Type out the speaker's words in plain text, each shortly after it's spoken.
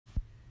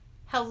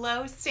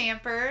Hello,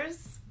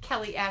 Stampers.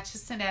 Kelly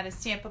Acheson at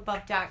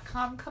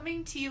stampabove.com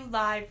coming to you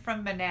live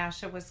from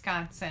Menasha,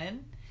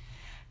 Wisconsin.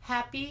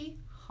 Happy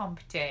Hump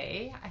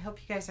Day. I hope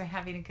you guys are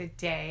having a good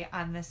day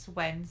on this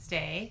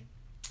Wednesday.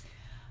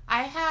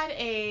 I had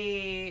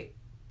a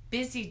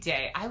busy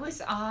day. I was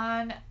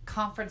on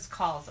conference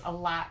calls a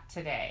lot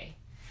today.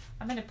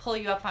 I'm going to pull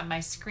you up on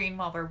my screen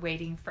while we're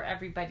waiting for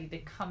everybody to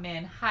come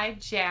in. Hi,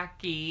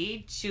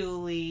 Jackie,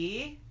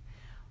 Julie.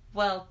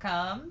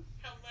 Welcome.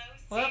 Hello,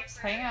 Whoops,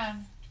 hang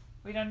on.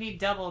 We don't need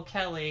double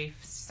Kelly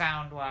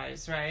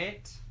sound-wise,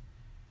 right?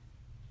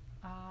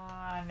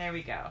 And there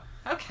we go.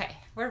 Okay,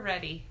 we're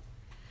ready.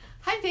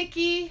 Hi,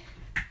 Vicki.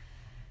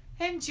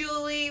 And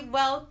Julie,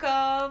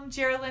 welcome.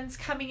 Geraldine's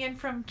coming in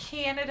from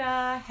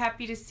Canada.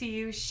 Happy to see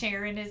you.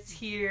 Sharon is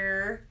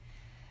here.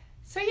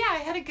 So yeah, I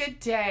had a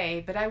good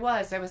day, but I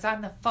was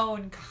on the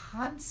phone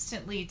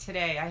constantly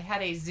today. I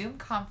had a Zoom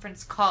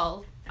conference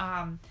call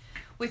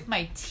with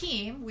my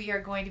team. We are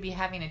going to be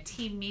having a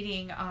team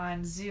meeting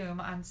on Zoom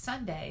on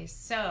Sunday.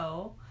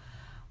 So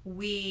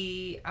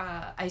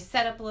I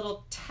set up a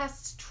little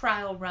test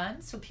trial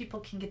run so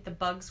people can get the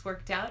bugs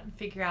worked out and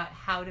figure out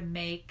how to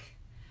make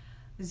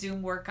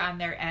Zoom work on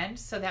their end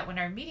so that when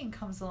our meeting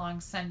comes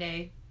along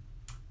Sunday,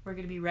 we're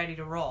going to be ready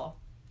to roll.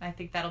 I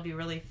think that'll be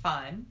really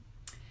fun.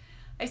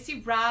 I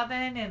see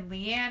Robin and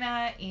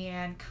Leanna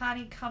and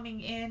Connie coming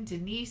in.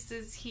 Denise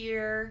is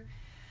here.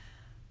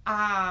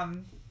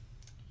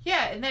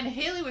 Yeah, and then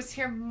Haley was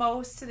here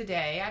most of the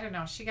day. I don't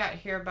know. She got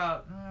here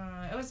about,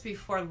 it was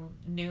before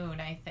noon,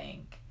 I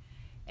think.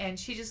 And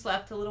she just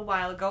left a little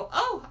while ago.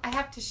 Oh, I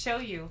have to show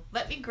you.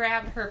 Let me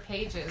grab her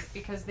pages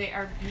because they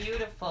are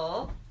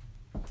beautiful.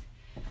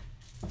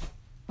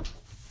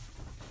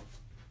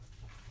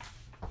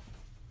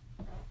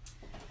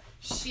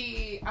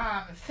 She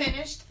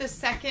finished the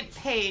second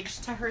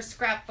page to her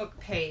scrapbook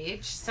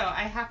page, so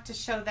I have to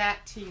show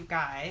that to you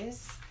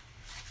guys.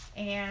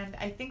 And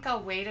I think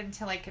I'll wait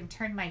until I can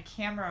turn my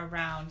camera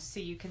around so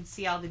you can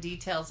see all the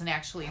details and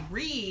actually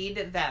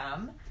read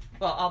them.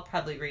 Well, I'll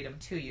probably read them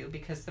to you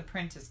because the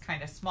print is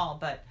kind of small,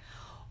 but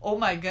oh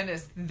my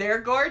goodness, they're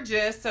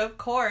gorgeous, of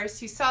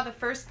course. You saw the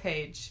first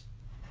page.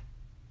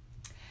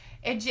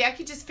 And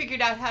Jackie just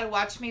figured out how to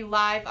watch me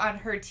live on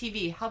her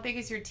TV. How big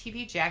is your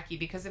TV, Jackie?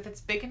 Because if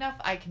it's big enough,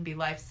 I can be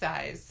life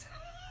size.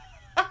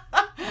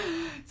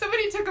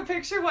 Somebody took a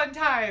picture one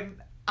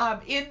time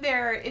in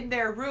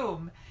their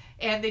room.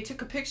 And they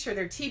took a picture.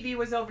 Their TV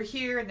was over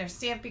here and they're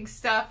stamping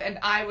stuff and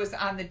I was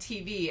on the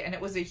TV and it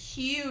was a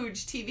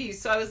huge TV.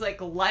 So I was like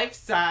life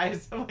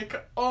size. I'm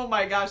like, oh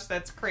my gosh,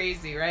 that's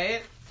crazy,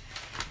 right?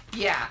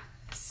 Yeah.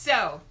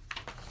 So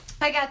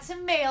I got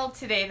some mail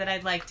today that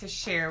I'd like to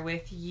share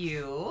with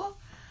you.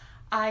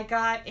 I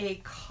got a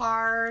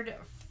card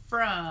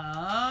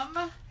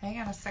from, hang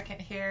on a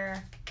second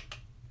here.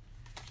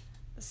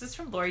 This is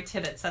from Lori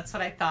Tibbetts. That's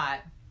what I thought.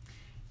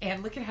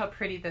 And look at how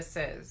pretty this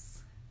is.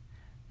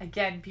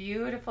 Again,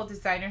 beautiful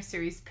designer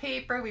series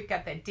paper. We've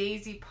got the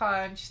daisy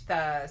punch,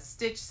 the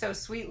Stitch So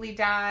Sweetly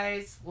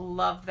dies.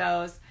 Love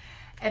those.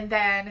 And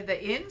then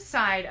the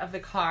inside of the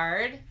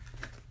card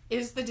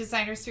is the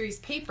designer series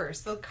paper.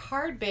 So the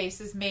card base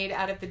is made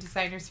out of the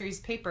designer series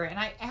paper. And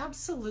I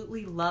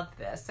absolutely love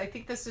this. I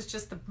think this is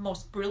just the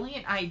most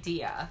brilliant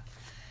idea.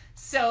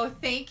 So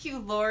thank you,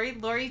 Lori.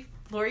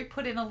 Lori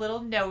put in a little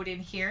note in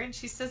here and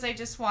she says, I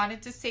just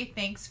wanted to say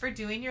thanks for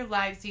doing your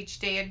lives each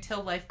day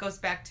until life goes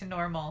back to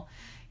normal.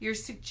 Your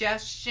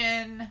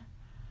suggestion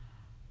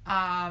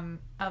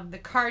of the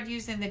card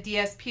using the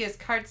DSP as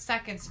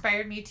cardstock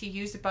inspired me to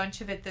use a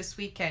bunch of it this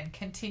weekend.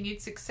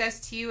 Continued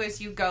success to you as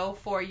you go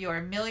for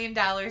your $1 million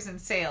in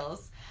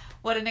sales.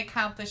 What an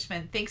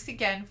accomplishment. Thanks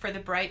again for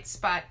the bright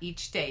spot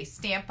each day.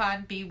 Stamp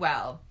on, be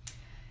well.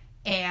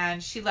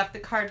 And she left the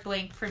card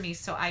blank for me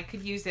so I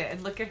could use it.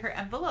 And look at her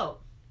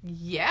envelope.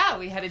 Yeah,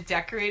 we had a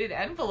decorated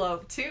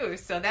envelope too,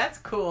 so that's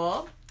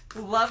cool.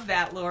 Love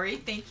that, Lori.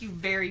 Thank you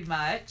very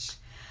much.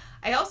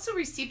 I also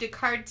received a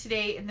card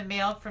today in the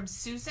mail from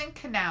Susan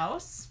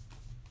Knaus.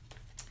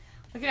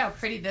 Look at how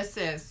pretty this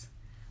is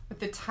with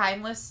the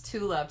timeless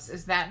tulips.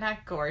 Is that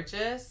not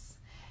gorgeous?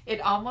 It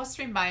almost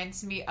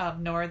reminds me of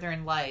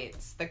Northern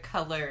Lights, the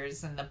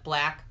colors and the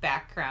black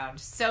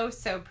background. So,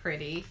 so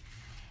pretty.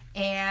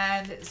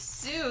 And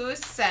Sue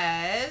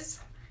says,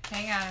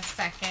 hang on a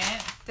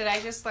second. Did I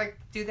just like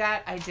do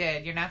that? I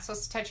did. You're not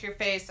supposed to touch your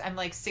face. I'm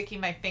like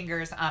sticking my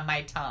fingers on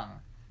my tongue.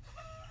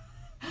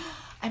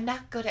 I'm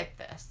not good at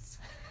this.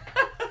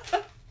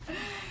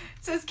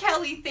 It says,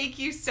 Kelly, thank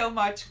you so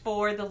much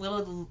for the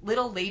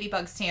little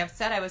ladybug stamp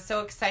set. I was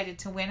so excited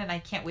to win and I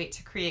can't wait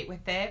to create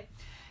with it.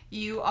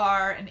 You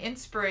are an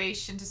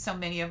inspiration to so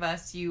many of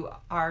us. You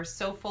are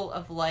so full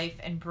of life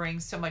and bring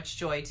so much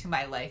joy to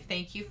my life.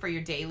 Thank you for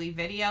your daily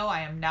video.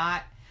 I am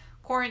not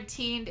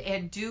quarantined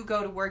and do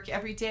go to work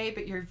every day,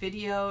 but your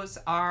videos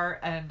are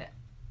an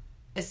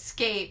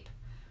escape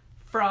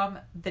from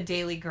the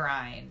daily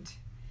grind.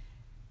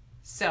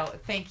 So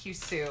thank you,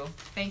 Sue.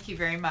 Thank you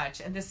very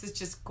much. And this is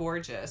just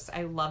gorgeous.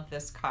 I love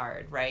this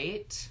card,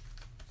 right?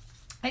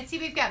 I see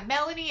we've got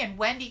Melanie and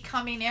Wendy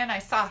coming in. I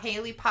saw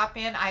Haley pop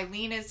in.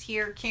 Eileen is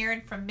here.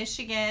 Karen from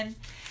Michigan.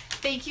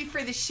 Thank you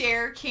for the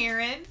share,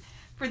 Karen.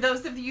 For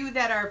those of you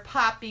that are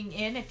popping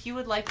in, if you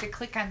would like to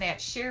click on that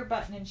share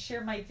button and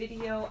share my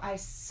video, I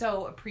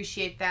so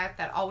appreciate that.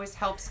 That always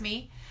helps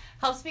me.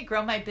 Helps me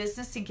grow my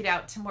business and get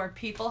out to more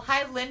people.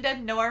 Hi, Linda,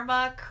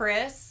 Norma,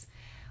 Chris.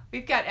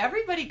 We've got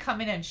everybody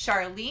coming in.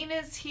 Charlene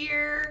is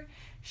here.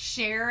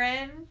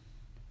 Sharon.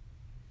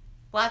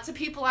 Lots of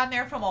people on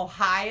there from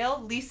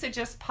Ohio. Lisa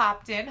just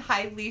popped in.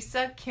 Hi,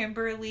 Lisa.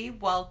 Kimberly,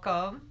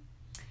 welcome.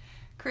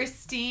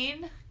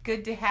 Christine,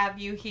 good to have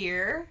you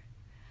here.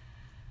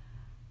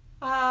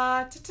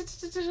 And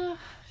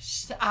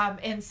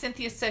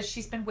Cynthia says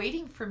she's been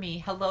waiting for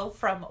me. Hello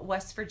from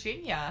West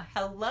Virginia.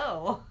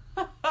 Hello.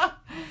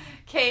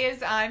 Kay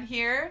is on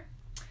here.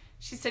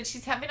 She said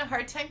she's having a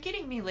hard time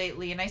getting me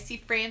lately. And I see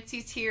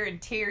Francie's here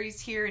and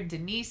Terry's here and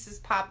Denise is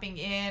popping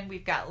in.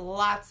 We've got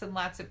lots and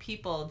lots of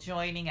people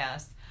joining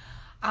us.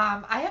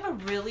 I have a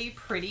really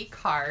pretty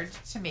card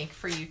to make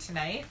for you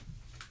tonight.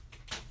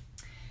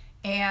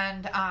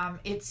 And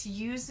it's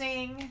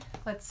using,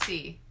 let's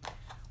see,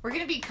 we're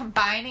going to be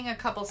combining a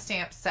couple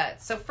stamp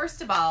sets. So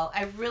first of all,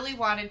 I really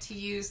wanted to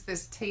use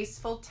this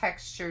Tasteful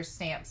Texture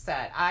stamp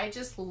set. I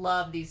just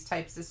love these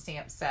types of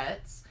stamp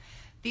sets.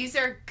 These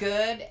are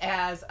good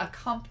as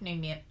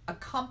accompaniments.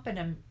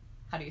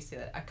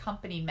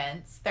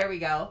 There we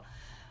go.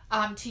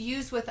 To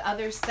use with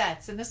other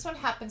sets. And this one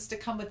happens to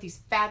come with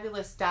these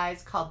fabulous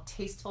dies called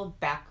Tasteful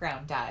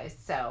Background dies.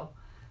 So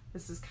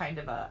this is kind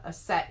of a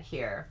set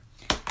here.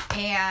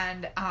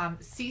 And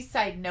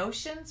Seaside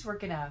Notions, we're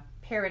going to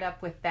pair it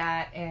up with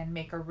that and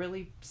make a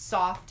really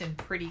soft and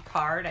pretty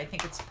card. I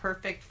think it's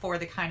perfect for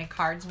the kind of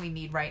cards we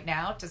need right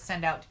now to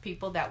send out to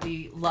people that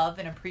we love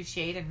and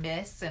appreciate and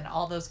miss and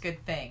all those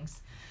good things.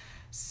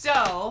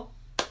 So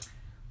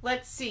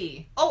let's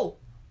see. Oh,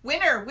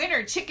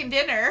 winner, chicken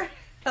dinner.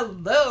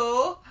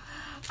 Hello.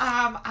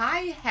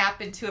 I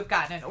happen to have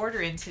gotten an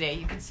order in today.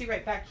 You can see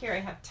right back here I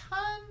have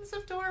tons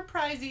of door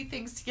prizey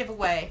things to give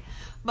away.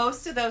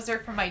 Most of those are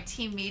for my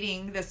team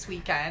meeting this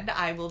weekend.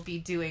 I will be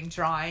doing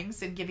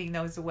drawings and giving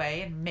those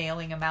away and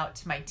mailing them out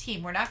to my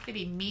team. We're not going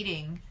to be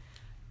meeting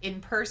in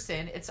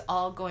person. It's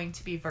all going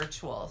to be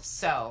virtual.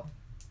 So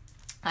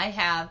I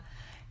have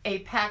a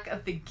pack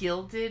of the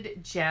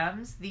Gilded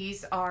Gems.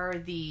 These are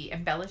the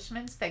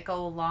embellishments that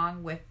go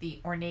along with the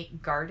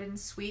Ornate Garden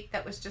Suite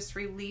that was just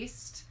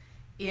released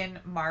in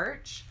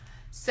March.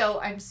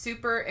 So I'm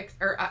super,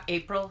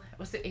 April,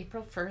 was it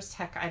April 1st?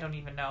 Heck, I don't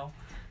even know.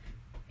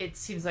 It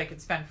seems like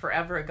it's been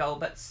forever ago,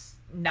 but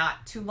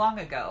not too long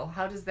ago.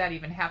 How does that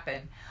even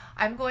happen?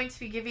 I'm going to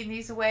be giving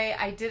these away.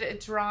 I did a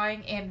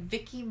drawing and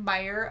Vicki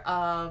Meyer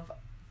of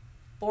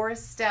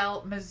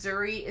Forestell,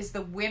 Missouri is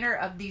the winner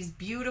of these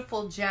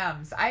beautiful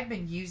gems. I've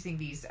been using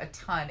these a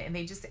ton and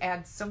they just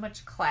add so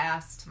much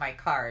class to my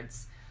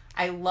cards.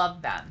 I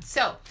love them.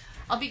 So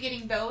I'll be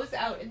getting those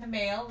out in the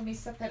mail. Let me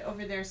set that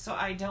over there so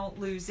I don't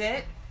lose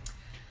it.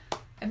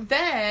 And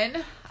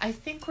then I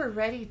think we're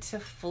ready to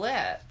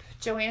flip.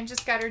 Joanne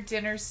just got her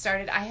dinner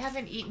started. I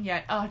haven't eaten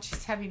yet. Oh,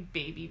 she's having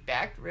baby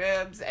back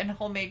ribs and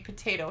homemade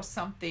potato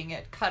something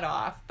at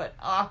cutoff. But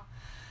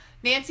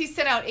Nancy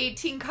sent out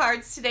 18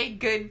 cards today.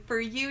 Good for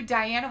you.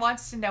 Diana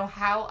wants to know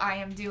how I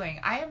am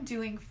doing. I am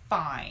doing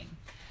fine.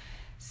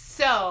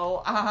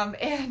 So,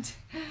 and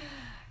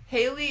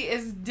Haley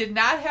did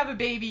not have a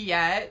baby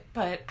yet,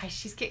 but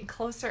she's getting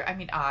closer. I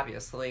mean,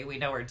 obviously, we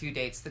know her due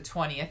date's the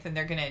 20th, and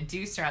they're going to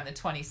induce her on the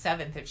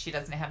 27th if she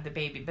doesn't have the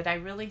baby. But I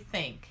really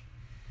think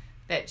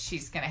that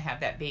she's going to have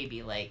that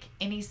baby, like,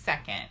 any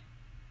second.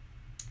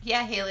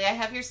 Yeah, Haley, I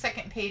have your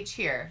second page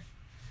here.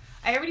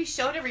 I already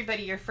showed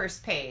everybody your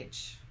first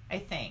page, I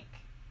think.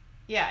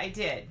 Yeah, I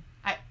did.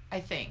 I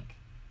think.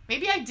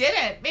 Maybe I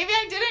didn't. Maybe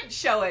I didn't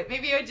show it.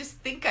 Maybe I just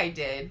think I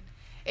did.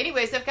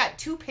 Anyways, I've got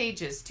two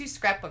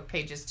scrapbook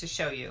pages to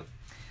show you.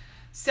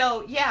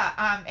 So,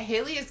 yeah,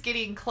 Haley is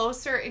getting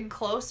closer and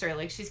closer.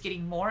 Like, she's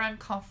getting more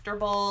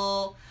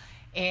uncomfortable.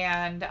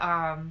 And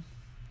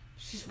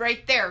she's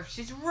right there.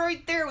 She's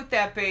right there with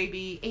that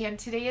baby. And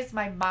today is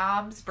my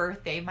mom's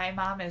birthday. My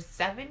mom is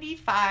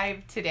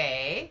 75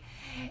 today.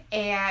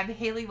 And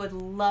Haley would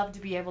love to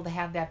be able to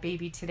have that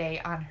baby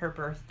today on her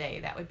birthday.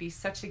 That would be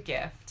such a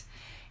gift.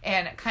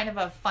 And kind of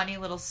a funny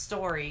little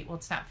story. Well,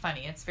 it's not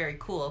funny. It's very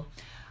cool.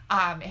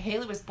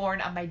 Haley was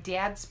born on my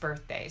dad's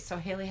birthday. So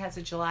Haley has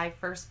a July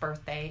 1st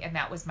birthday, and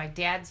that was my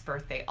dad's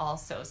birthday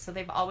also. So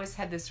they've always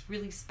had this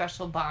really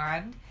special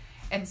bond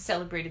and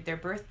celebrated their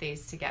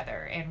birthdays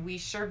together. And we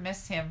sure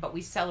miss him, but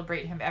we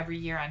celebrate him every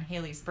year on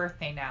Haley's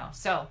birthday now.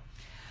 So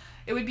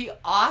it would be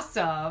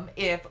awesome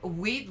if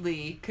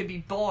Wheatley could be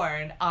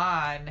born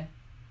on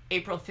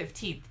April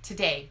 15th,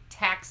 today,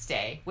 tax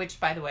day, which,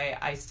 by the way,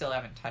 I still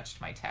haven't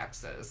touched my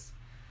taxes.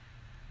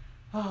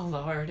 Oh,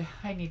 Lord,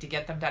 I need to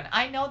get them done.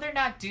 I know they're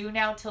not due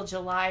now till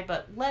July,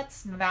 but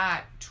let's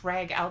not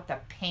drag out the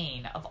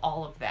pain of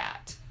all of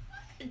that.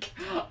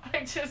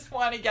 I just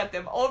want to get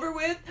them over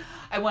with.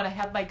 I want to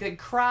have my good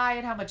cry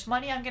and how much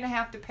money I'm going to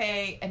have to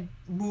pay and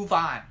move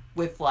on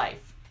with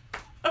life.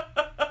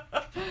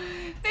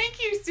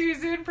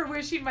 Susan, for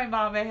wishing my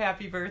mom a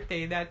happy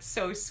birthday. That's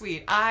so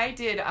sweet. I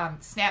did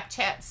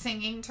Snapchat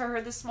singing to her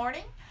this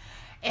morning.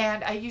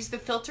 And I used the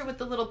filter with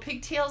the little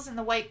pigtails and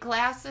the white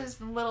glasses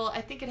and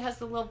I think it has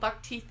the little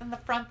buck teeth in the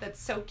front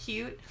that's so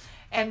cute,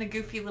 and the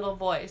goofy little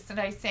voice. And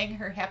I sang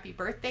her happy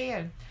birthday,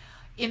 and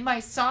in my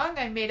song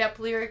I made up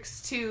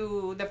lyrics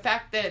to the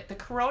fact that the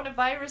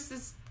coronavirus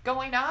is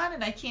going on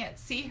and I can't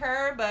see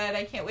her, but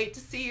I can't wait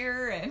to see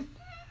her. And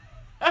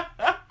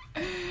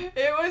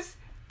it was,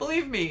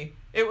 believe me,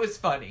 it was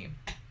funny.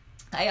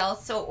 I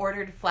also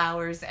ordered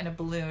flowers and a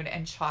balloon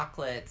and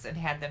chocolates and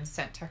had them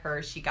sent to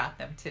her. She got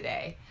them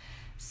today.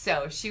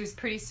 So she was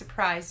pretty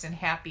surprised and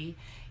happy.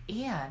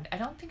 And I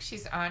don't think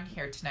she's on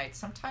here tonight.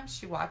 Sometimes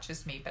she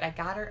watches me, but I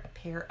got her a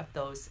pair of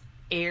those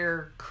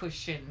air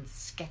cushion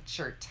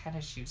Sketcher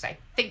tennis shoes. I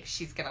think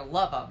she's going to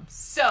love them.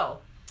 So,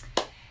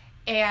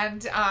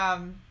 and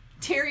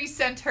Terry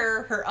sent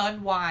her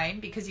unwine,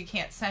 because you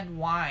can't send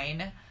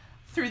wine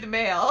through the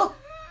mail.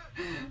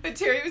 But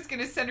Terry was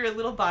going to send her a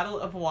little bottle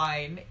of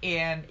wine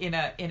and in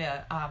a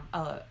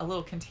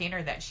little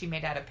container that she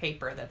made out of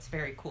paper. That's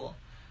very cool.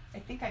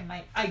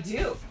 I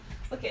do.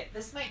 Look at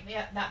this, might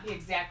not be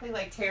exactly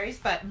like Terry's,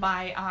 but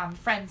my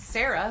friend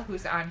Sarah,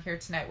 who's on here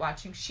tonight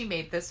watching, she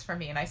made this for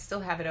me, and I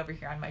still have it over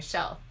here on my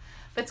shelf.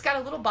 But it's got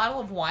a little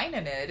bottle of wine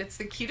in it. It's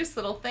the cutest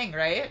little thing,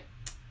 right?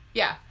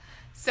 Yeah.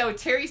 So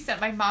Terry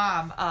sent my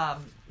mom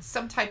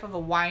some type of a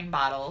wine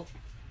bottle,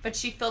 but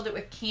she filled it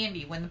with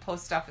candy when the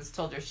post office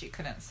told her she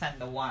couldn't send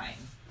the wine.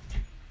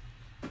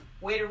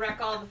 Way to wreck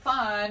all the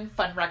fun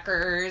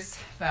wreckers.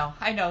 Well,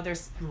 I know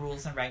there's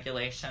rules and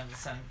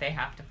regulations and they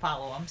have to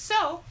follow them.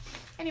 So,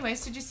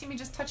 anyways, did you see me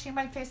just touching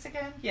my face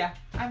again? Yeah,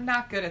 I'm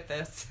not good at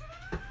this.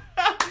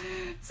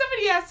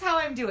 Somebody asked how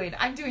I'm doing.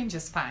 I'm doing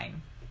just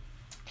fine.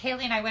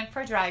 Haley and I went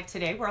for a drive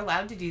today. We're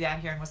allowed to do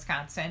that here in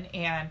Wisconsin.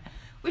 And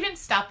we didn't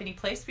stop any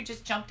place. We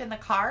just jumped in the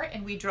car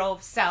and we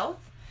drove south.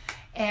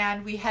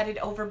 And we headed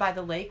over by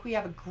the lake. We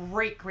have a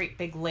great, great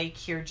big lake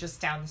here just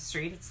down the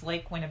street. It's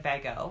Lake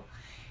Winnebago.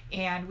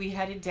 And we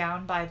headed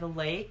down by the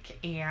lake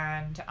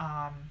and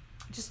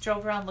just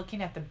drove around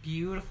looking at the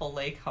beautiful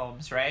lake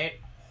homes, right?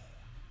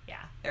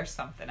 Yeah, there's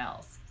something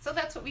else. So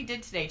that's what we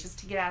did today, just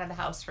to get out of the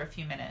house for a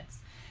few minutes.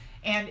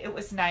 And it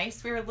was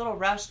nice. We were a little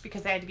rushed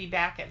because I had to be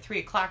back at 3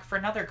 o'clock for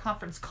another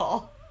conference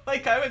call.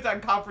 Like, I was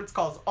on conference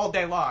calls all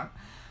day long.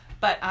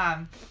 But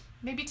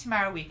maybe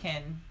tomorrow we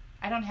can,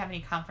 I don't have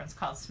any conference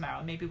calls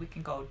tomorrow. Maybe we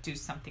can go do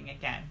something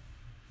again.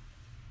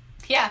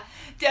 Yeah,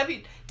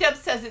 Deb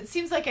says, it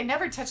seems like I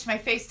never touched my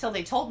face till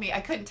they told me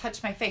I couldn't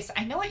touch my face.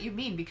 I know what you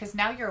mean, because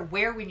now you're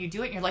aware when you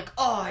do it and you're like,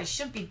 oh, I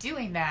shouldn't be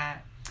doing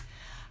that.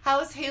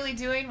 How's Haley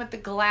doing with the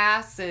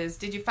glasses?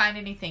 Did you find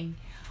anything?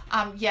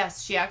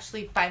 Yes, she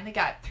actually finally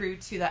got through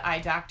to the eye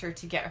doctor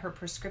to get her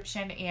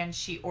prescription, and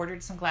she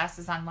ordered some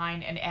glasses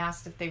online and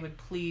asked if they would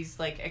please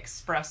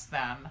express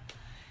them,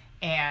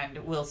 and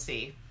we'll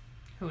see.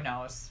 Who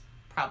knows?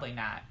 Probably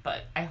not,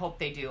 but I hope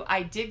they do.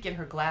 I did get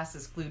her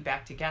glasses glued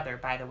back together,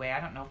 by the way.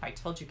 I don't know if I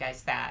told you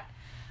guys that,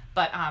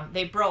 but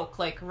they broke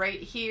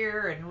right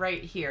here and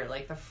right here.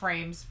 The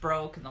frames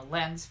broke and the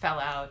lens fell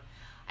out.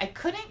 I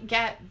couldn't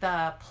get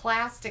the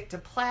plastic to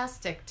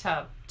plastic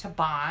to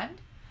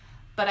bond,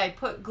 but I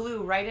put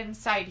glue right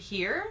inside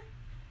here,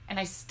 and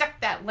I stuck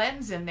that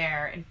lens in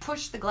there and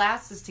pushed the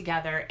glasses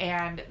together,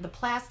 and the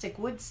plastic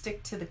would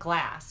stick to the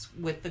glass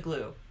with the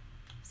glue.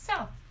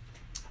 So,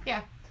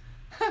 yeah.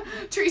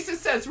 Teresa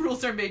says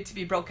rules are made to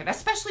be broken,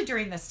 especially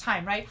during this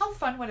time, right? How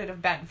fun would it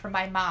have been for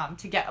my mom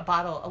to get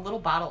a little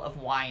bottle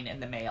of wine in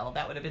the mail?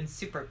 That would have been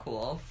super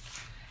cool.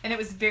 And it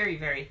was very,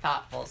 very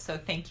thoughtful. So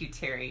thank you,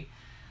 Terry.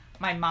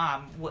 My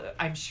mom,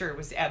 I'm sure,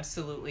 was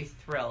absolutely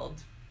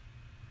thrilled.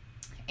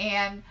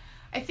 And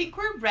I think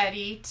we're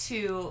ready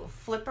to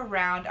flip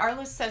around.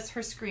 Arla says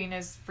her screen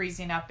is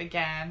freezing up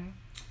again.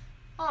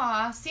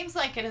 Aw, seems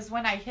like it is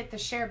when I hit the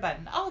share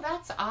button. Oh,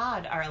 that's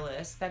odd,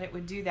 Arliss, that it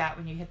would do that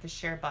when you hit the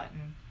share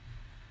button.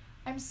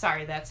 I'm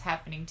sorry that's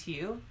happening to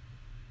you.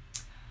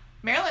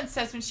 Marilyn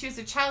says when she was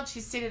a child, she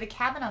stayed at a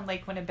cabin on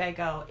Lake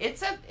Winnebago.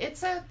 It's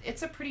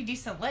a pretty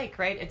decent lake,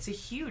 right? It's a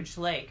huge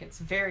lake. It's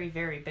very,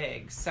 very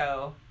big.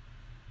 So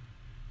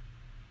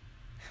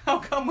how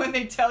come when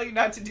they tell you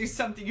not to do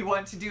something, you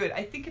want to do it?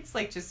 I think it's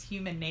just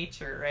human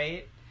nature,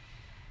 right?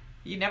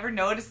 You never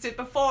noticed it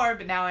before,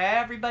 but now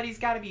everybody's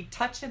got to be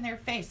touching their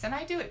face. And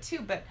I do it too,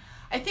 but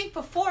I think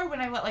before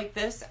when I went like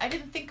this, I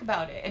didn't think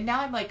about it. And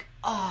now I'm like,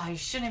 oh, I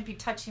shouldn't be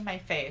touching my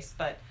face,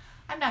 but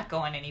I'm not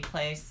going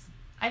anyplace.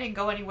 I didn't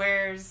go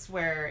anywhere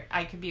where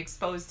I could be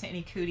exposed to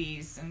any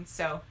cooties. And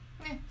so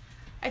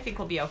I think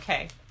we'll be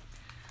okay.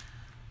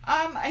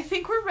 I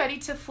think we're ready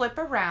to flip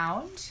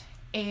around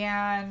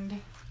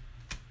and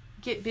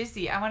get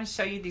busy. I want to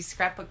show you these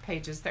scrapbook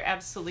pages. They're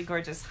absolutely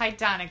gorgeous. Hi,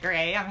 Donna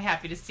Gray. I'm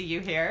happy to see you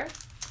here.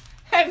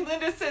 And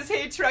Linda says,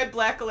 hey, try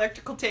black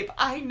electrical tape.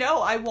 I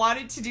know. I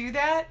wanted to do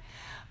that.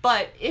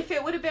 But if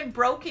it would have been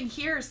broken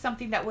here,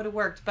 something that would have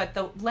worked. But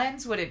the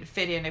lens wouldn't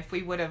fit in if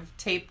we would have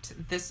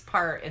taped this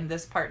part and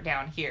this part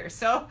down here.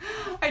 So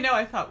I know,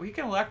 I thought we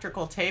can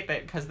electrical tape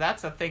it because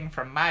that's a thing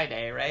from my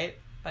day, right?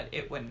 But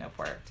it wouldn't have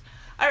worked.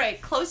 All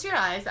right, close your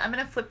eyes. I'm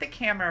going to flip the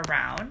camera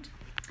around.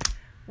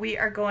 We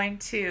are going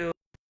to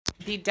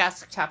the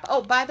desktop.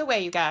 Oh, by the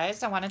way, you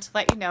guys, I wanted to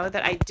let you know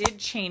that I did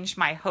change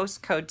my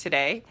host code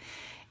today.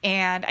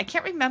 And I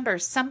can't remember,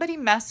 somebody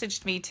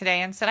messaged me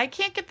today and said, I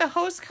can't get the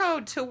host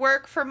code to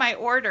work for my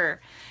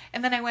order.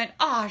 And then I went,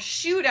 oh,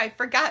 shoot, I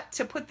forgot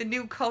to put the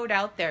new code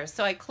out there.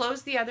 So I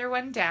closed the other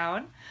one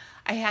down.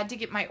 I had to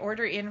get my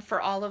order in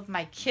for all of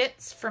my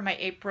kits for my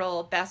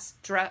April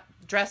Best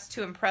Dress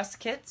to Impress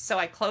kits. So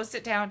I closed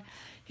it down.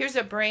 Here's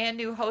a brand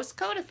new host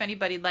code. If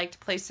anybody'd like to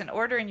place an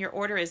order and your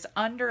order is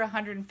under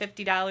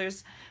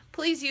 $150,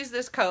 please use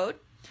this code.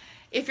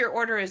 If your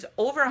order is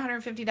over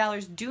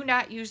 $150, do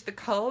not use the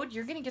code.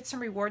 You're going to get some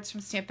rewards from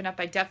Stampin' Up.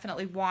 I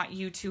definitely want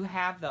you to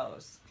have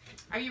those.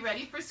 Are you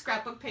ready for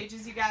scrapbook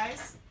pages, you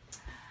guys?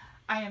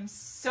 I am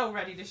so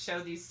ready to show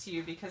these to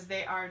you because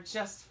they are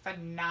just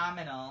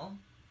phenomenal.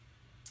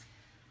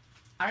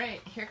 All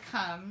right, here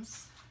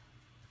comes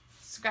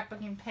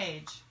scrapbooking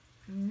page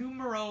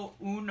numero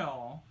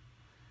uno.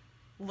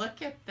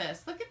 Look at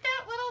this. Look at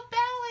that little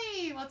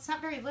belly. Well, it's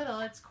not very little.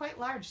 It's quite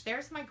large.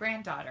 There's my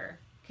granddaughter.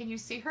 Can you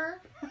see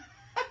her?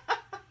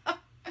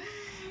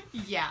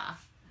 Yeah.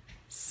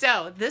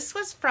 So this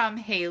was from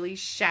Haley's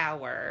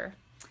shower.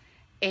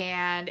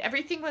 And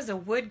everything was a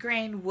wood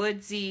grain,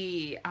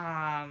 woodsy,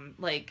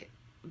 like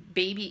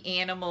baby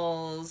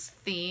animals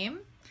theme.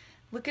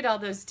 Look at all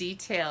those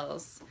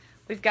details.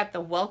 We've got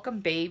the welcome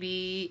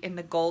baby in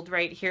the gold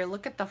right here.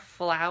 Look at the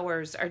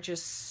flowers are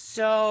just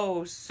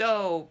so,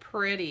 so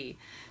pretty.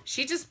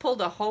 She just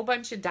pulled a whole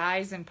bunch of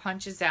dies and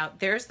punches out.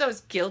 There's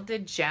those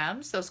gilded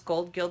gems, those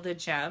gold gilded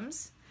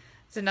gems.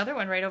 There's another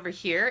one right over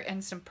here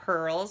and some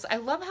pearls. I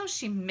love how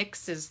she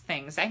mixes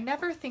things. I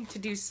never think to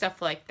do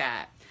stuff like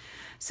that.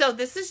 So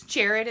this is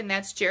Jared, and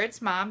that's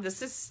Jared's mom.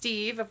 This is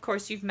Steve. Of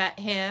course, you've met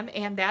him.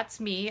 And that's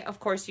me. Of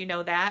course, you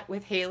know that,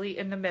 with Haley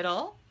in the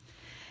middle.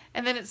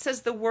 And then it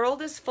says, the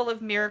world is full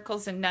of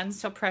miracles and none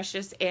so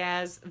precious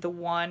as the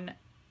one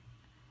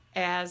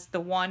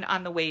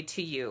on the way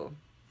to you.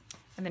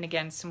 And then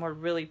again, some more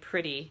really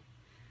pretty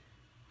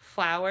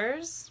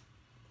flowers.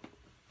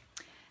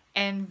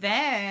 And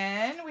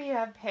then we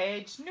have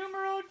page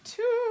numero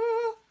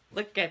 2.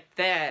 Look at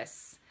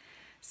this.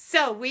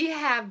 So we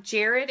have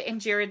Jared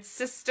and Jared's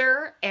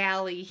sister,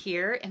 Allie,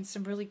 here, and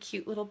some really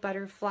cute little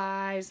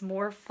butterflies,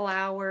 more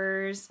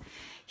flowers.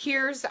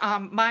 Here's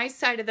my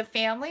side of the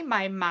family,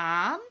 my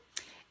mom,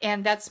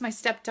 and that's my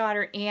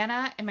stepdaughter,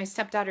 Anna, and my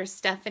stepdaughter,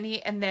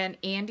 Stephanie, and then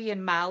Andy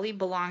and Molly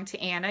belong to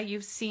Anna.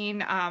 You've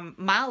seen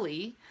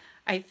Molly,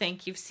 I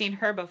think you've seen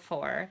her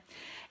before.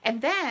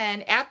 And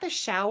then at the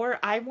shower,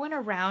 I went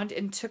around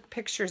and took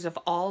pictures of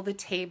all the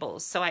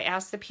tables. So I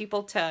asked the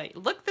people to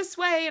look this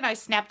way, and I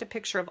snapped a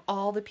picture of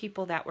all the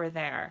people that were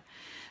there.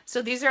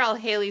 So these are all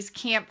Haley's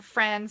camp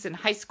friends and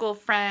high school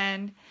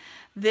friend.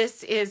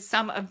 This is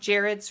some of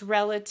Jared's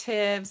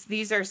relatives.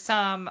 These are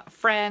some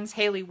friends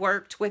Haley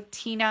worked with,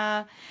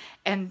 Tina.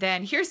 And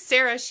then here's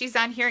Sarah. She's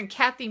on here, and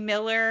Kathy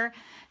Miller,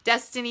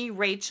 Destiny,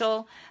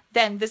 Rachel.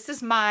 Then this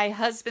is my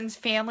husband's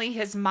family,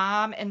 his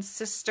mom and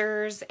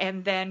sisters.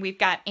 And then we've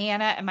got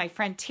Anna and my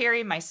friend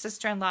Terry, my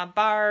sister-in-law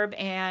Barb,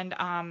 and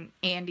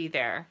Andy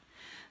there.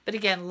 But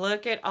again,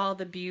 look at all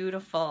the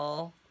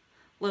beautiful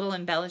little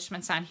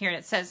embellishments on here. And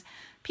it says,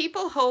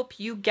 people hope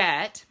you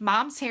get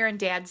mom's hair and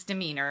dad's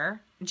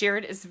demeanor.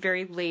 Jared is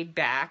very laid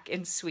back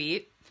and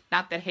sweet.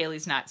 Not that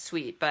Haley's not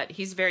sweet, but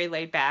he's very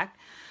laid back.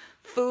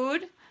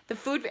 Food. The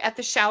food at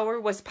the shower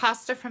was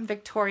pasta from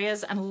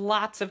Victoria's and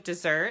lots of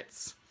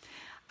desserts.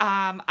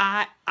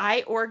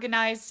 I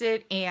organized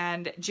it,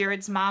 and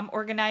Jared's mom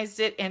organized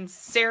it, and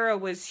Sarah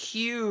was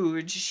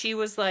huge. She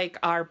was like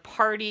our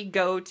party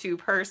go-to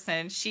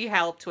person. She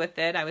helped with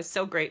it. I was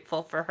so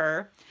grateful for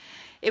her.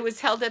 It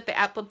was held at the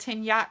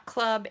Appleton Yacht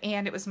Club,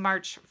 and it was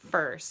March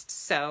 1st.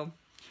 So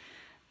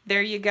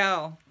there you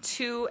go.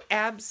 2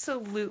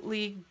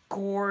 absolutely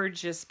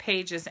gorgeous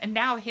pages. And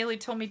now Haley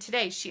told me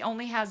today she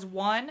only has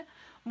 1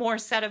 more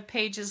set of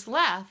pages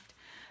left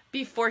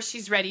before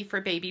she's ready for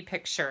baby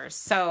pictures.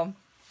 So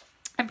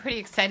I'm pretty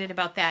excited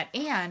about that.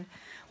 And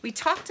we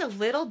talked a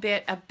little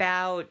bit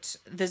about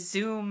the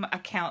Zoom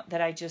account that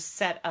I just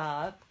set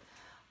up.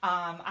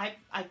 I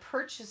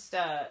purchased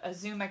a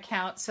Zoom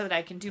account so that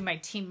I can do my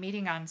team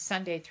meeting on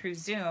Sunday through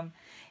Zoom.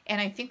 And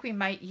I think we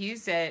might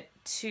use it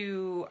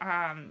to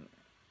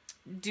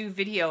do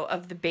video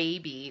of the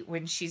baby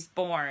when she's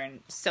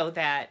born so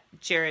that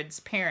Jared's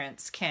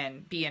parents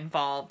can be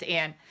involved.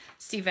 And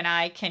Steve and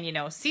I can, you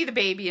know, see the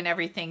baby and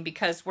everything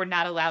because we're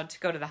not allowed to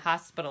go to the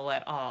hospital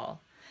at all.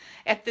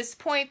 At this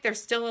point, they're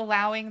still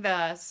allowing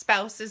the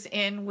spouses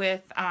in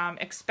with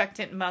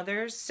expectant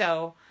mothers.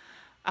 So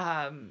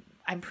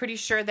I'm pretty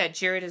sure that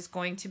Jared is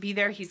going to be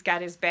there. He's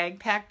got his bag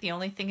packed. The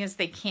only thing is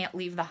they can't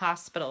leave the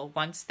hospital.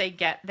 Once they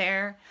get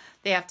there,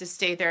 they have to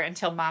stay there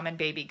until mom and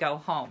baby go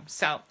home.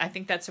 So I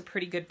think that's a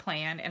pretty good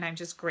plan, and I'm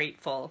just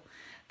grateful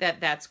that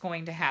that's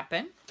going to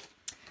happen.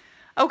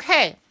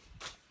 Okay.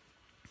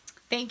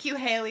 Thank you,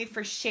 Haley,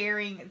 for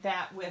sharing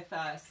that with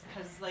us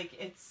because, like,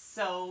 it's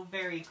so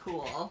very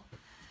cool.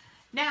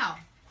 Now,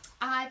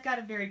 I've got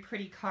a very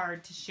pretty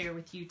card to share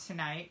with you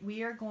tonight.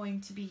 We are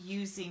going to be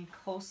using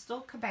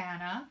Coastal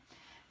Cabana.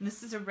 And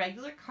this is a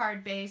regular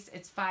card base.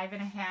 It's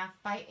 5.5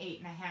 by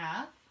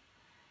 8.5.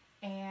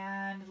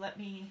 And let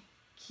me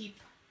keep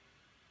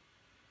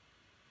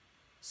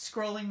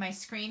scrolling my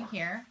screen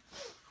here.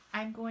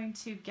 I'm going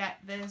to get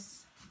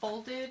this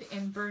folded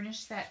and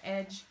burnish that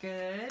edge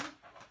good.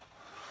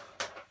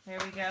 There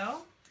we go.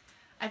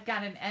 I've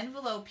got an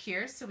envelope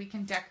here so we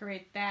can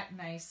decorate that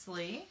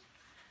nicely.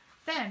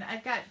 Then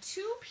I've got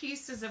 2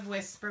 pieces of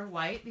Whisper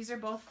White. These are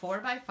both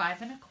 4 by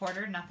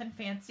 5.25, nothing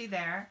fancy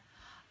there.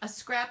 A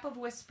scrap of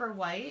Whisper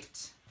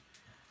White.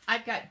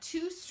 I've got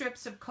 2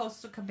 strips of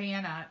Coastal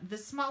Cabana. The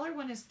smaller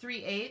one is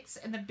 3/8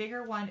 and the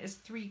bigger one is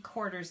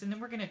 3/4, and then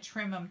we're going to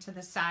trim them to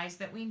the size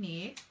that we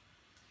need.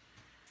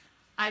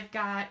 I've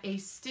got a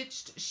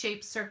stitched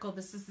shape circle.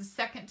 This is the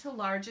second to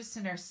largest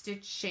in our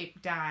stitch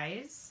shape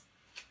dies.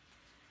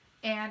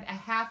 And a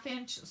 1/2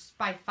 inch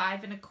by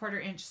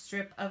 5.25 inch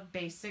strip of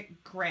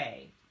basic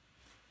gray.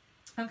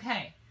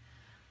 Okay,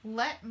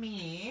 let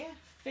me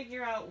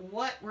figure out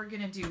what we're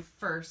going to do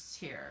first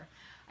here.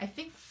 I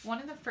think one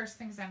of the first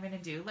things I'm going to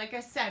do, like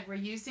I said, we're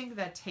using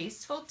the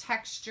Tasteful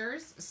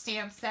Textures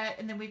stamp set,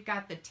 and then we've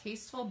got the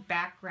Tasteful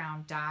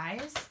Background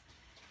dies.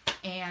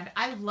 And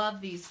I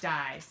love these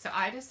dies, so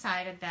I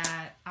decided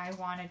that I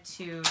wanted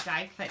to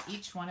die cut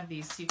each one of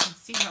these so you can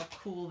see how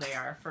cool they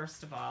are,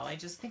 first of all. I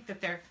just think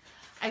that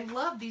I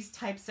love these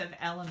types of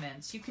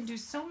elements. You can do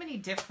so many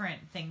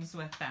different things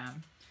with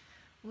them.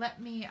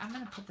 I'm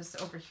going to put this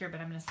over here,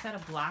 but I'm going to set a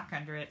block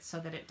under it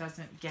so that it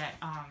doesn't get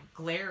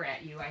glare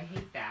at you. I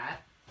hate that.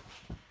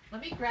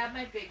 Let me grab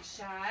my Big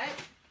Shot.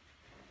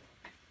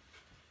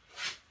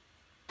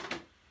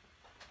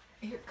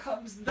 Here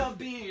comes the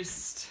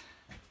beast.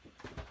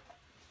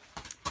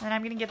 And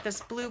I'm going to get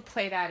this blue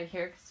plate out of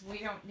here because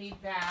we don't need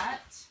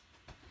that.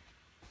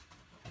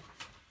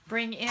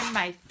 Bring in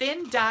my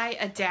thin die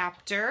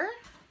adapter,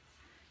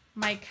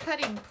 my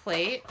cutting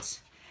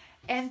plate,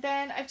 and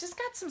then I've just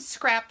got some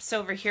scraps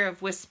over here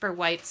of Whisper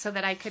White so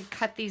that I could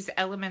cut these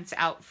elements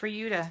out for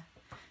you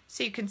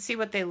so you can see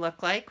what they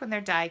look like when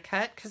they're die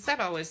cut, because that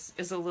always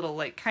is a little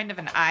like kind of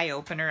an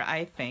eye-opener,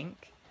 I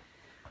think.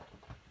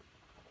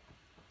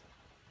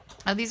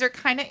 Now these are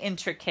kind of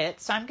intricate,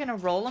 so I'm going to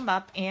roll them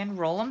up and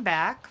roll them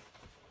back.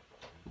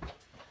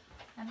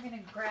 I'm going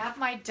to grab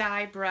my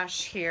die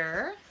brush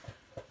here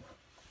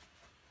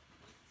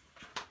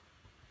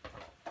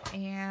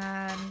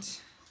and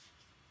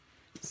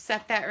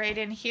set that right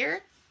in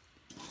here.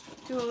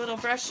 Do a little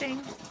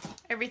brushing.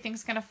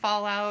 Everything's going to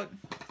fall out.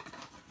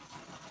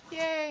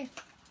 Yay!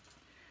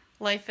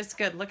 Life is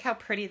good. Look how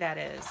pretty that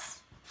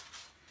is.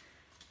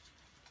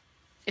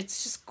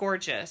 It's just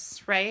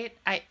gorgeous, right?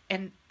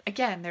 And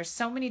again, there's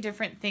so many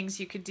different things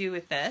you could do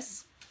with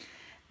this.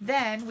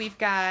 Then we've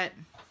got,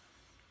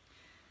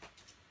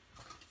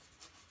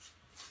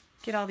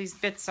 get all these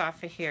bits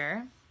off of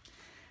here.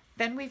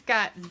 Then we've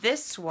got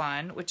this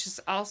one, which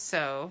is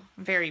also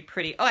very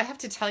pretty. Oh, I have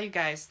to tell you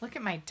guys, look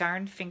at my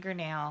darn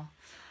fingernail.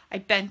 I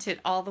bent it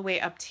all the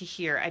way up to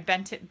here. I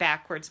bent it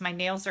backwards. My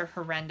nails are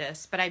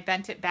horrendous, but I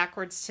bent it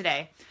backwards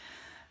today.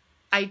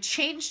 I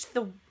changed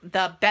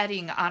the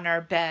bedding on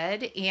our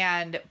bed,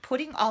 and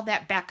putting all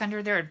that back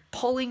under there and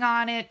pulling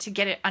on it to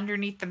get it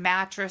underneath the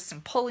mattress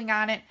and pulling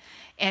on it,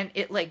 and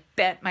it like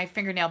bent my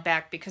fingernail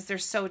back because they're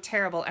so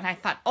terrible. And I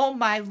thought, oh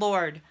my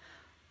Lord,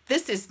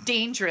 this is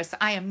dangerous.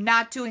 I am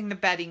not doing the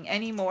bedding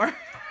anymore.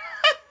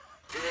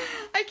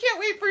 I can't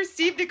wait for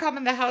Steve to come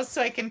in the house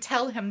so I can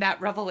tell him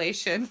that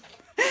revelation,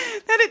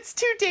 that it's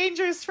too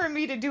dangerous for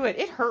me to do it.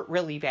 It hurt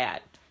really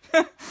bad.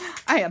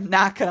 I am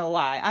not going to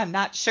lie. I'm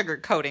not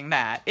sugarcoating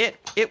that.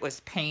 It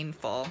was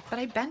painful, but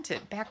I bent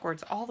it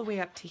backwards all the way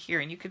up to here,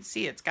 and you can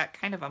see it's got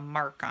kind of a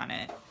mark on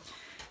it.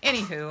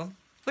 Anywho,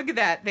 look at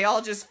that. They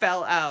all just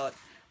fell out.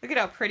 Look at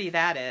how pretty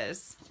that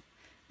is.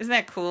 Isn't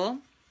that cool?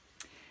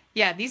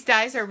 Yeah, these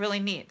dies are really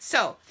neat.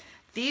 So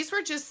these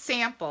were just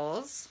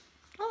samples.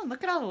 Oh, and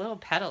look at all the little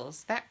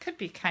petals. That could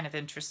be kind of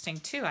interesting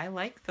too. I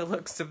like the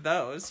looks of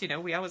those. You know,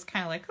 we always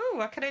kind of like, oh,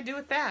 what can I do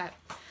with that?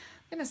 I'm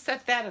going to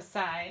set that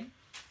aside.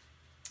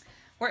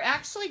 We're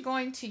actually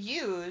going to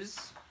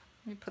use,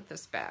 let me put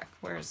this back.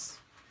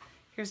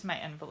 Here's my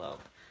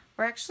envelope.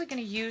 We're actually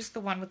going to use the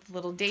one with the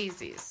little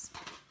daisies.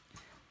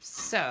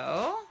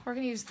 So we're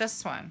going to use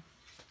this one.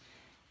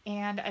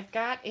 And I've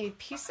got a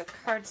piece of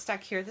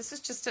cardstock here. This is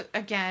just,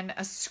 again,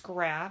 a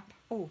scrap.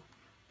 Oh,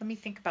 let me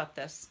think about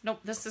this. Nope,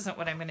 this isn't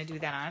what I'm going to do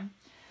that on.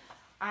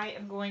 I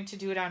am going to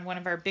do it on one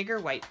of our bigger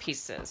white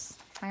pieces.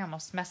 I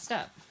almost messed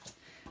up.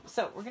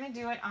 So we're going to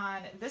do it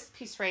on this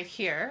piece right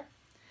here.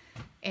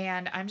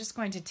 And I'm just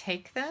going to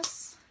take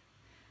this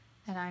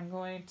and I'm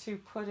going to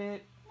put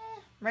it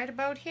right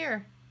about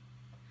here.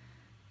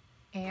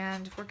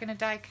 And we're going to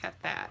die cut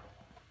that.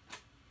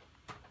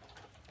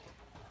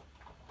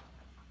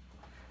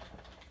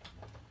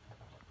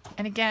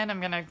 And again, I'm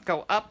going to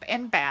go up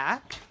and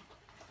back.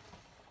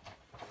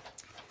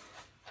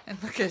 And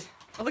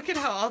look at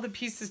how all the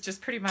pieces just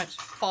pretty much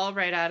fall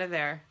right out of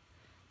there.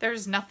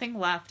 There's nothing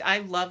left. I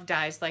love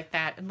dies like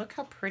that. And look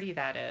how pretty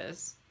that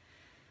is.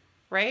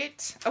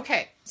 Right?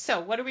 Okay, so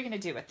what are we going to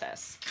do with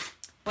this?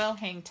 Well,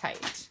 hang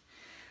tight.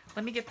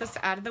 Let me get this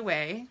out of the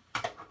way.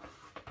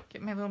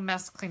 Get my little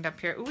mess cleaned up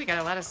here. Ooh, we got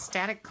a lot of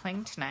static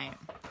cling tonight.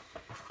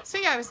 So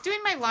yeah, I was doing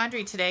my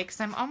laundry today because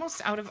I'm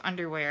almost out of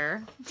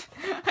underwear.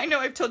 I know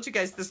I've told you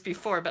guys this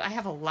before, but I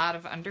have a lot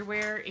of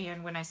underwear,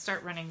 and when I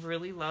start running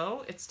really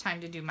low, it's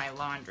time to do my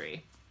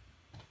laundry.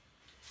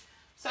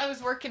 So I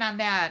was working on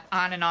that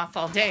on and off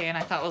all day, and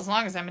I thought, well, as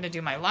long as I'm going to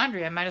do my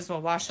laundry, I might as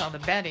well wash all the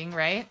bedding,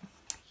 right?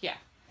 Yeah.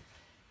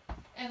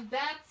 And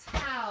that's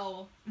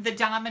how the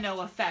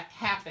domino effect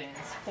happens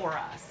for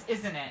us,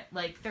 isn't it?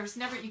 Like, there's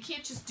never, you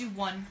can't just do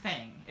one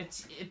thing.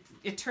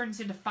 It turns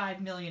into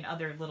 5 million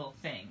other little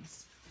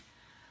things.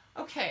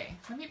 Okay,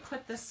 let me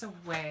put this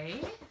away.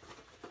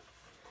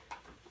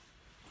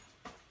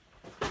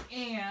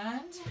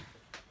 And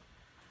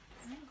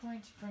I'm going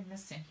to bring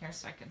this in here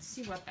so I can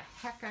see what the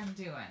heck I'm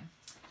doing.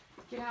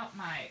 Get out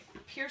my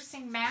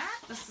piercing mat.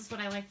 This is what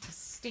I like to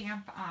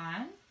stamp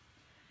on.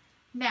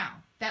 Now,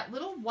 that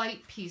little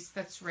white piece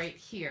that's right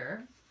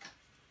here,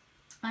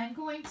 I'm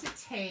going to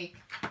take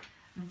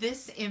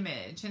this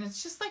image, and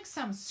it's just like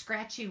some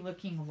scratchy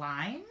looking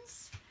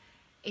lines,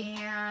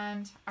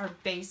 and our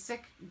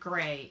basic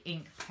gray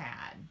ink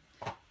pad.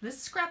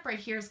 This scrap right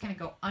here is going to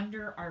go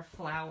under our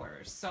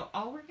flowers. So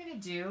all we're going to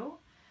do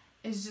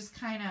is just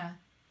kind of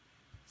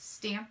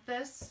stamp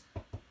this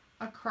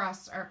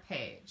across our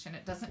page. And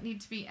it doesn't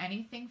need to be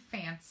anything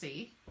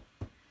fancy.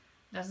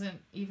 Doesn't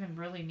even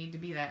really need to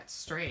be that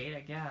straight, I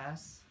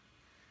guess,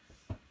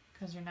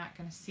 because you're not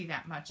going to see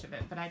that much of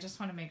it. But I just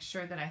want to make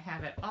sure that I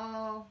have it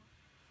all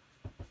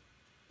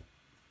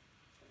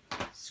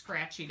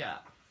scratchied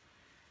up.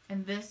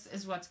 And this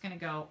is what's going to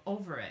go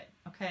over it.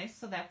 Okay,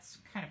 so that's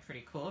kind of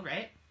pretty cool,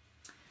 right?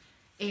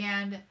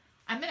 And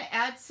I'm going to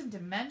add some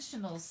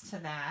dimensionals to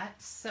that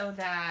so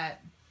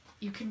that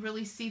you can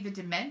really see the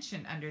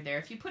dimension under there.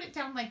 If you put it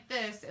down like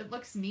this, it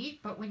looks neat,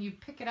 but when you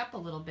pick it up a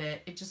little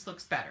bit, it just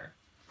looks better.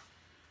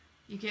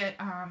 You get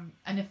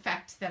an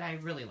effect that I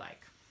really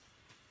like.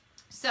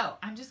 So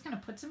I'm just going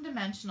to put some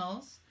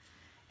dimensionals,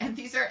 and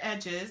these are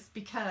edges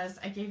because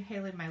I gave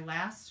Haley my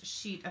last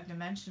sheet of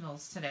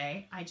dimensionals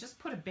today. I just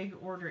put a big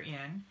order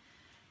in,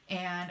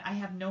 and I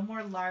have no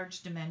more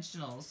large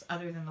dimensionals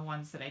other than the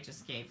ones that I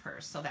just gave her,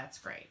 so that's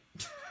great.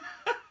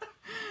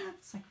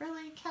 It's like,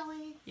 really,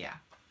 Kelly? Yeah.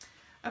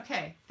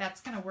 Okay,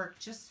 that's going to work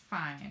just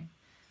fine.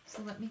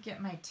 So let me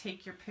get my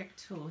Take Your Pick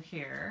tool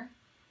here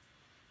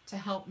to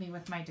help me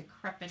with my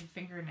decrepit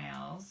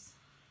fingernails.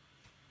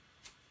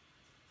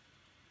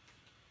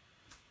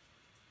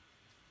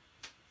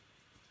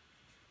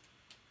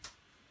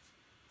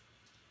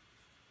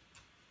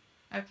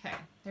 Okay,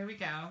 there we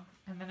go.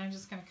 And then I'm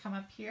just going to come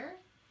up here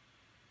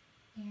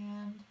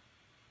and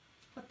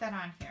put that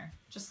on here,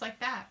 just like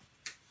that.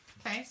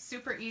 Okay,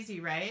 super easy,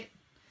 right?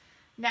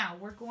 Now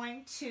we're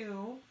going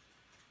to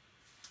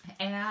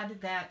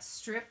add that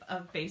strip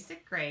of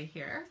basic gray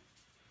here.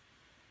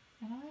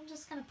 And I'm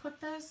just going to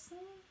put this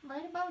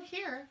right about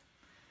here.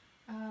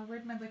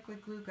 Where'd my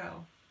liquid glue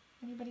go?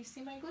 Anybody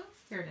see my glue?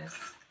 Here it is.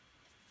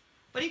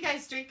 What are you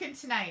guys drinking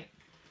tonight?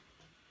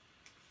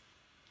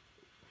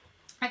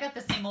 I got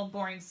the same old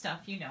boring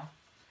stuff, you know.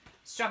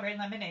 Strawberry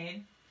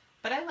lemonade.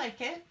 But I like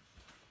it.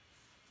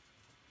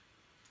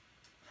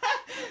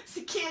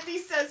 See, Candy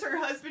says her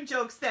husband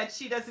jokes that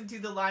she doesn't do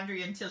the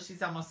laundry until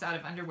she's almost out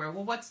of underwear.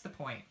 Well, what's the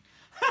point?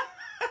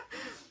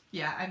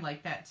 Yeah, I'm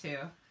like that too.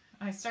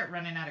 I start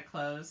running out of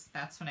clothes.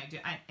 That's when I do.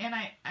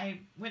 I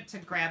went to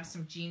grab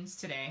some jeans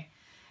today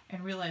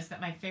and realized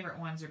that my favorite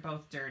ones are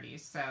both dirty.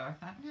 So I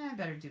thought, I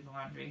better do the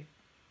laundry.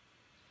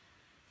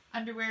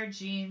 Underwear,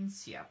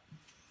 jeans, yep.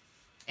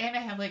 And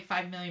I have like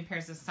 5 million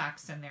pairs of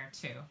socks in there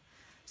too.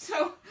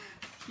 So,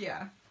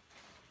 yeah.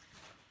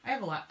 I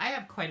have a lot. I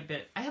have quite a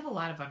bit. I have a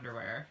lot of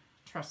underwear.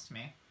 Trust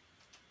me.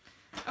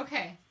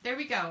 Okay, there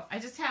we go. I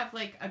just have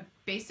like a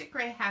basic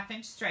gray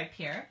 1/2-inch stripe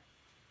here.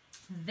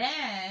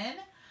 Then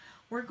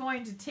we're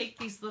going to take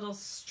these little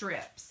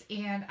strips.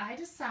 And I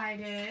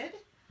decided,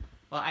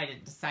 well, I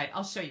didn't decide.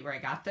 I'll show you where I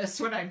got this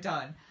when I'm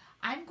done.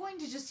 I'm going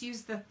to just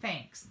use the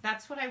thanks.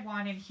 That's what I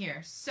want in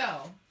here.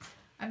 So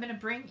I'm going to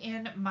bring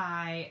in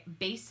my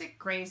basic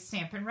gray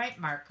Stampin' Up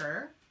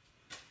marker.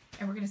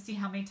 And we're going to see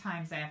how many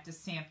times I have to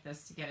stamp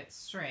this to get it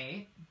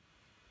straight.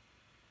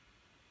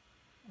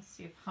 Let's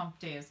see if hump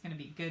day is going to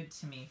be good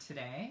to me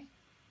today.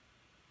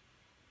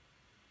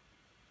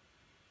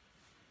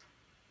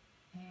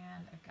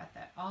 And I've got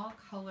that all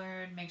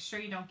colored. Make sure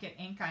you don't get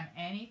ink on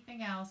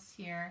anything else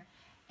here.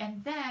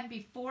 And then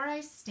before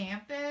I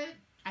stamp it,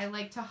 I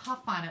like to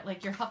huff on it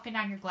like you're huffing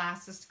on your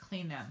glasses to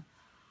clean them.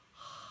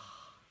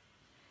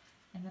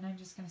 And then I'm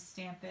just going to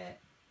stamp it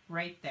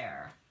right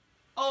there.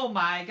 Oh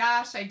my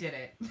gosh, I did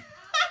it.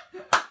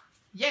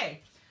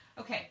 Yay.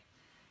 Okay,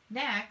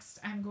 next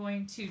I'm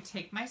going to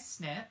take my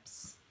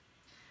snips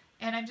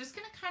and I'm just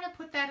going to kind of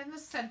put that in the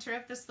center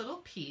of this little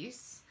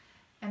piece.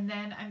 And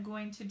then I'm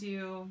going to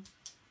do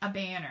a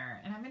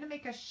banner. And I'm going to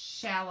make a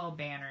shallow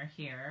banner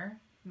here.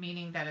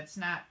 meaning that it's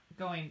not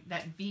going,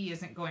 that V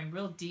isn't going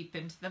real deep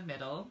into the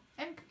middle,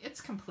 and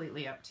it's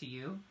completely up to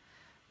you.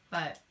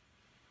 But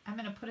I'm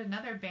going to put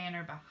another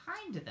banner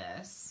behind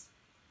this.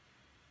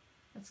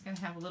 That's going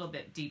to have a little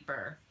bit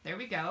deeper. There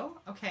we go.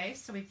 Okay,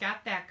 so we've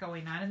got that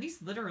going on, and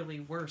these literally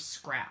were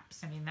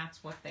scraps. I mean,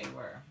 that's what they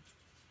were.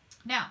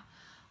 Now,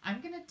 I'm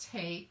going to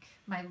take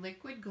my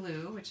liquid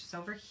glue, which is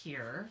over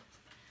here.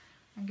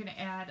 I'm going to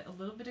add a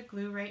little bit of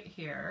glue right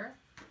here.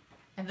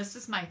 And this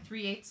is my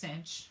 3/8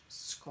 inch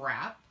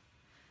scrap.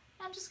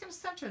 I'm just going to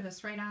center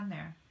this right on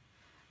there.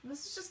 And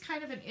this is just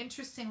kind of an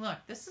interesting look.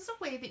 This is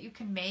a way that you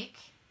can make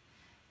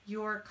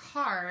your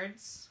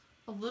cards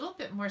a little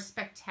bit more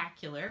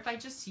spectacular by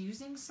just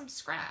using some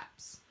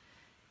scraps.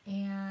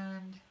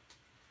 And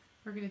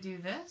we're going to do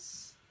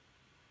this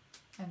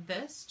and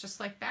this just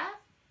like that.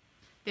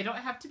 They don't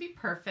have to be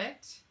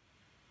perfect.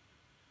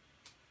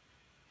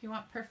 If you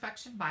want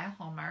perfection, buy a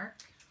Hallmark.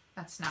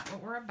 That's not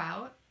what we're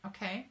about,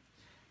 okay?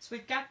 So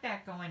we've got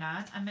that going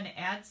on. I'm going to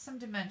add some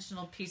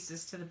dimensional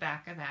pieces to the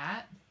back of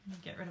that. Let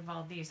me get rid of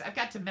all these. I've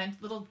got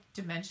little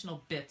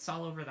dimensional bits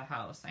all over the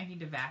house. I need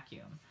to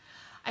vacuum.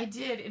 I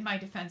did, in my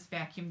defense,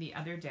 vacuum the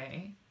other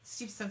day.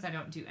 Steve says I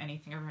don't do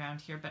anything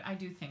around here, but I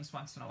do things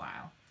once in a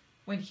while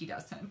when he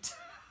doesn't.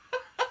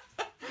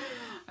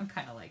 I'm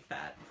kind of like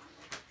that.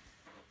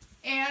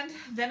 And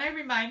then I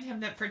remind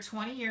him that for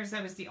 20 years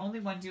I was the only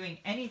one doing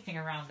anything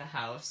around the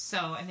house.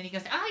 So, and then he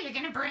goes, oh, you're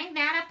going to bring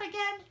that up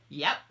again?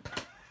 Yep.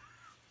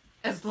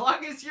 As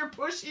long as you're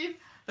pushing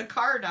the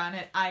card on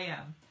it, I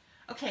am.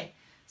 Okay,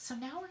 so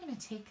now we're going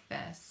to take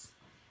this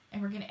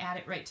and we're going to add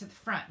it right to the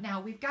front.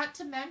 Now, we've got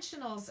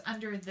dimensionals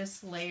under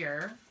this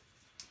layer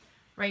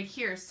right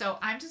here. So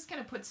I'm just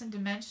going to put some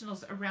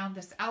dimensionals around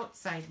this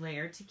outside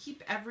layer to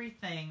keep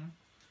everything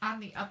on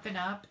the up and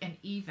up and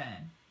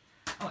even.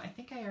 Oh, I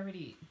think I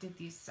already did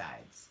these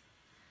sides.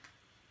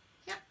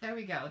 Yep, there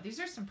we go. These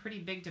are some pretty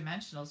big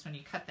dimensionals when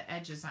you cut the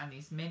edges on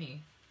these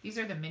mini. These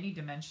are the mini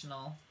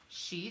dimensional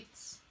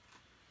sheets.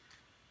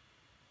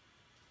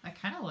 I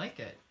kind of like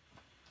it.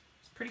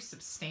 It's pretty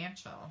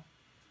substantial.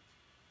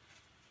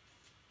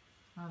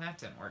 Oh, that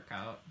didn't work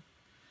out.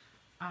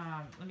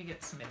 Let me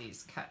get some of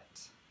these cut.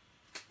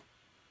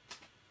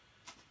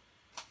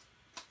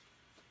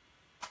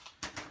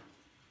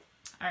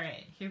 All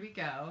right, here we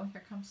go.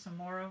 Here comes some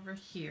more over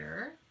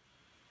here.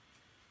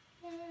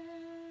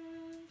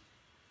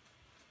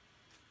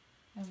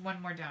 And one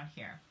more down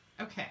here.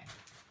 Okay.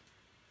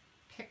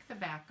 Pick the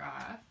back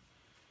off.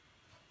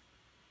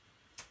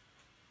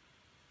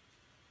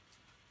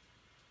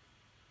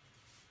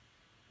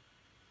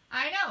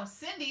 I know,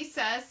 Cindy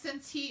says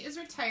since he is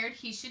retired,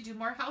 he should do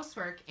more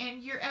housework.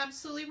 And you're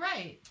absolutely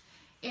right.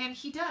 And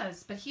he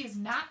does, but he is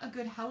not a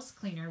good house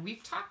cleaner.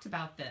 We've talked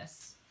about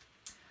this.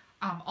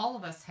 All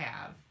of us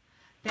have.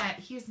 That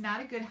he is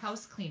not a good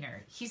house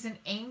cleaner. He's an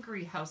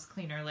angry house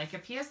cleaner. Like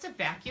if he has to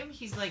vacuum,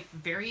 he's like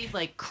very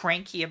like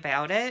cranky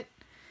about it.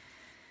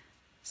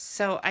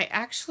 So I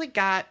actually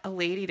got a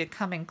lady to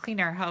come and clean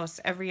our house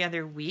every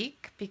other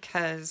week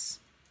because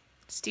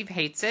Steve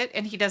hates it,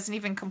 and he doesn't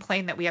even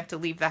complain that we have to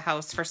leave the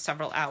house for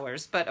several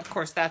hours. But of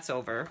course that's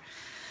over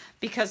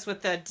because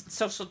with the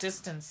social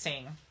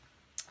distancing,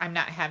 I'm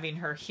not having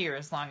her here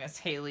as long as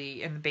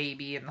Haley and the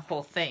baby and the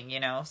whole thing, you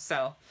know.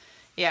 So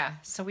yeah,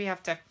 so we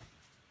have to,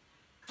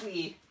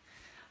 I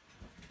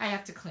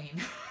have to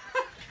clean.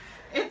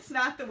 It's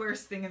not the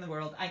worst thing in the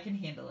world. I can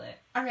handle it.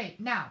 All right,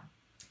 now,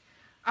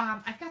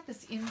 I've got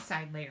this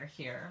inside layer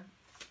here.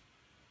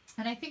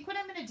 And I think what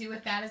I'm going to do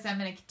with that is I'm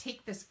going to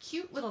take this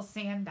cute little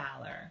sand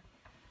dollar.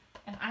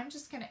 And I'm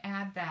just going to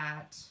add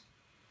that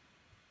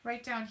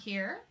right down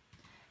here.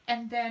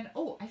 And then,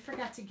 oh, I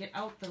forgot to get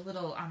out the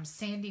little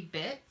sandy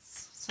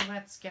bits. So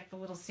let's get the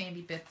little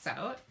sandy bits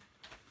out.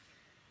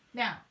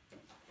 Now,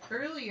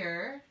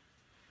 earlier,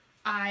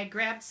 I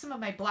grabbed some of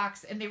my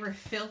blocks and they were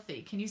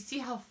filthy. Can you see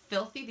how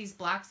filthy these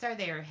blocks are?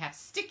 They have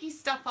sticky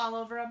stuff all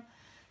over them.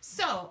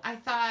 So I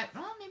thought,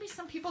 well, maybe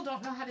some people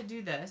don't know how to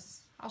do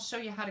this. I'll show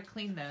you how to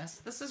clean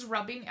this. This is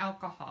rubbing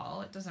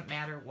alcohol. It doesn't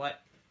matter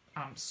what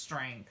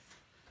strength,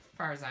 as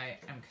far as I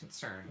am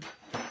concerned.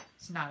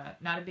 It's not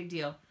a big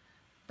deal.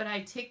 But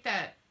I take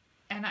that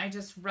and I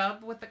just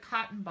rub with the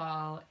cotton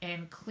ball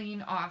and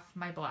clean off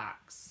my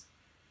blocks.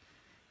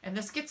 And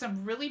this gets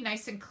them really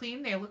nice and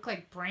clean. They look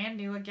like brand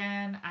new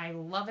again. I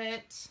love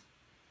it. So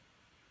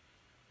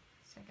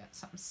I got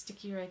something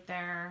sticky right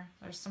there.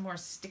 There's some more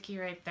sticky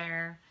right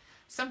there.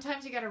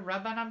 Sometimes you got to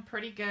rub on them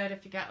pretty good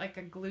if you got like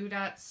a glue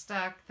dot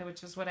stuck,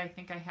 which is what I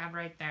think I have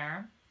right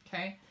there.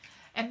 Okay.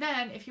 And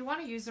then if you want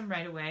to use them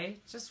right away,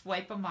 just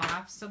wipe them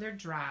off so they're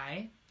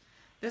dry.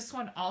 This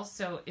one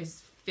also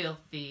is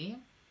filthy.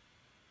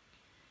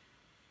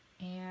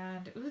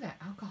 And, ooh, that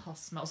alcohol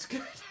smells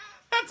good.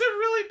 That's a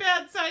really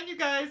bad sign, you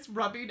guys.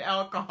 Rubbing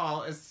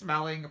alcohol is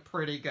smelling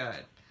pretty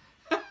good.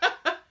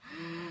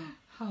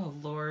 Oh,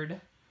 Lord.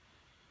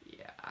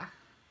 Yeah.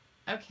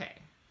 Okay.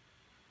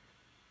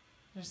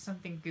 There's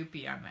something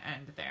goopy on the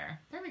end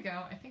there. There we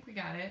go. I think we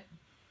got it.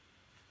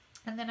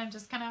 And then I'm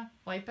just going to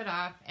wipe it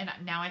off. And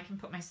now I can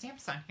put my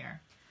stamps on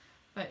here.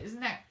 But isn't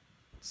that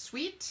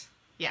Sweet?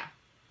 Yeah.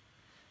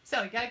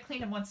 So you got to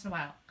clean them once in a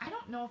while. I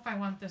don't know if I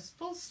want this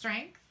full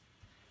strength.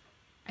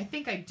 I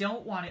think I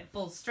don't want it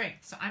full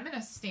strength. So I'm going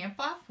to stamp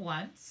off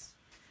once.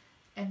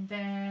 And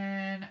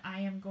then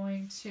I am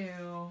going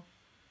to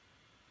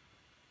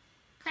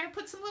kind of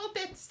put some little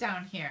bits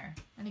down here.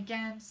 And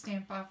again,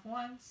 stamp off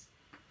once.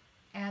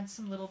 Add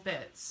some little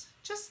bits.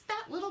 Just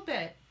that little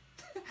bit.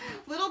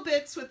 Little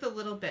bits with the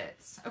little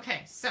bits.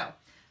 Okay, so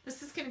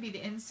this is going to be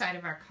the inside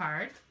of our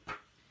card.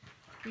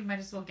 We might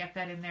as well get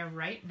that in there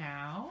right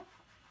now.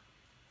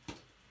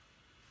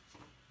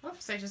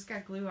 Whoops, I just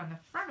got glue on the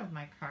front of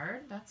my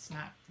card. That's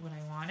not what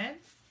I wanted.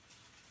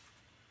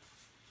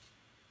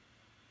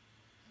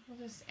 We'll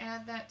just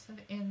add that to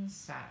the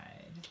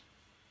inside.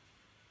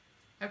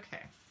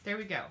 Okay, there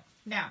we go.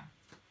 Now,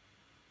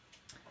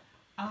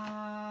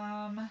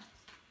 I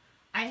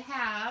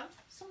have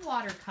some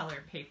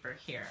watercolor paper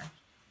here.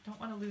 Don't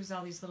want to lose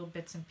all these little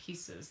bits and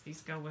pieces.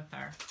 These go with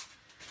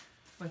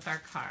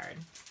our card.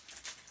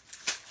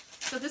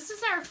 So this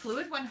is our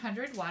Fluid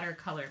 100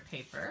 watercolor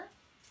paper.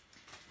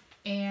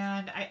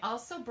 And I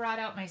also brought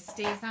out my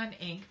Stampin'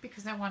 ink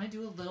because I want to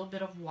do a little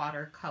bit of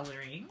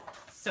watercoloring.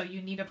 So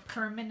you need a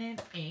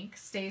permanent ink.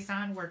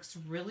 Stampin' works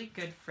really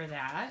good for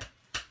that.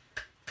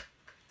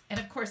 And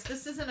of course,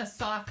 this isn't a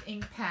soft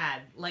ink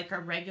pad like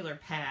our regular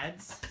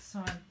pads. So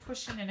I'm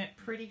pushing in it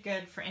pretty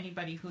good for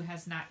anybody who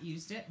has not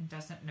used it and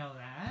doesn't know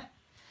that.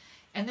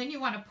 And then you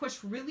want to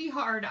push really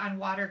hard on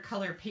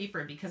watercolor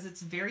paper because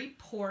it's very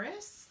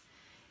porous.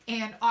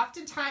 And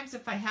oftentimes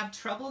if I have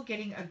trouble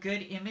getting a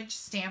good image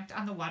stamped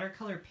on the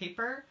watercolor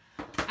paper,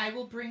 I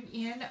will bring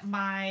in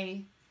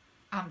my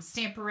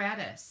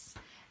Stamparatus.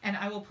 And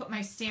I will put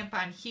my stamp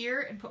on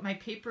here and put my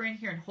paper in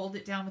here and hold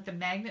it down with the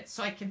magnet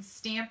so I can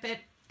stamp it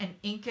and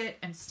ink it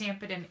and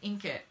stamp it and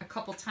ink it a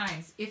couple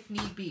times if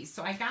need be.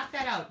 So I got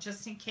that out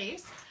just in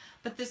case,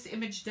 but this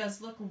image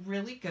does look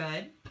really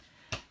good.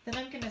 Then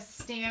I'm going to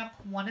stamp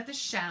one of the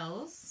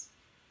shells.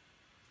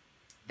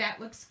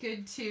 That looks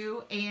good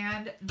too,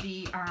 and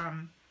the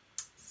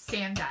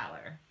sand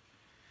dollar.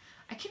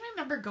 I can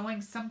remember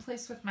going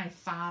someplace with my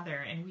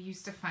father, and we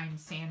used to find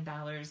sand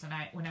dollars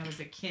when I was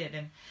a kid.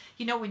 And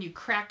you know, when you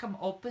crack them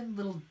open,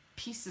 little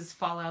pieces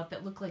fall out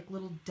that look like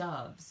little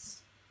doves.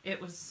 It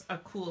was a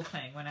cool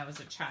thing when I was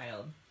a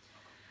child.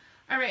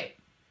 All right,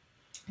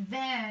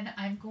 then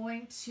I'm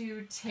going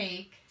to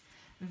take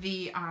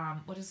the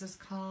what is this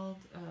called?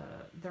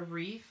 The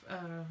reef,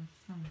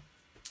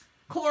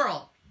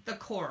 coral. The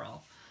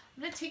coral.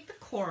 I'm going to take the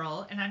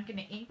coral and I'm going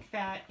to ink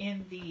that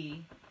in the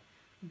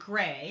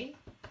gray,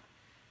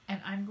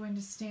 and I'm going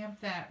to stamp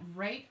that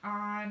right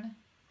on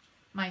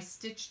my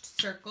stitched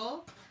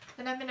circle.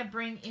 Then I'm going to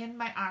bring in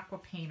my aqua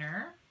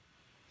painter.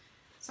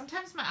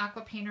 Sometimes my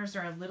aqua painters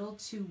are a little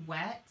too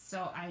wet,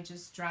 so I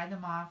just dry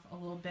them off a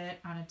little bit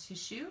on a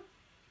tissue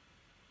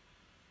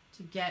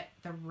to get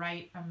the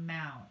right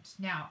amount.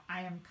 Now,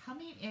 I am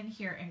coming in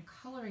here and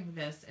coloring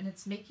this, and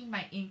it's making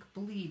my ink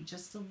bleed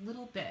just a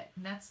little bit,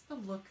 and that's the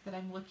look that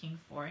I'm looking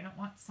for. I don't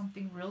want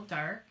something real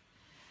dark.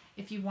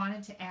 If you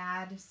wanted to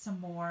add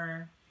some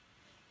more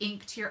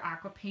ink to your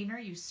aqua painter,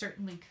 you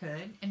certainly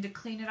could. And to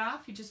clean it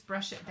off, you just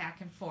brush it back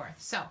and forth.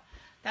 So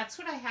that's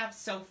what I have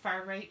so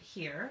far right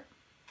here.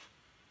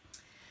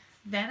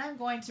 Then I'm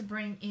going to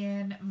bring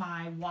in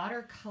my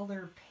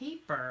watercolor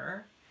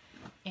paper,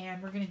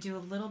 and we're going to do a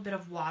little bit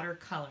of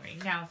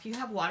watercoloring. Now, if you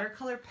have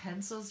watercolor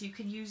pencils, you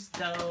can use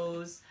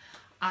those.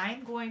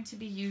 I'm going to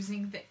be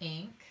using the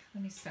ink.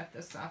 Let me set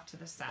this off to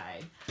the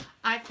side.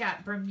 I've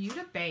got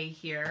Bermuda Bay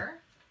here,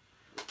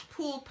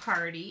 Pool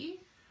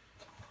Party,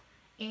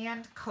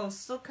 and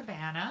Coastal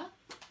Cabana.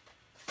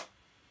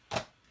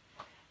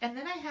 And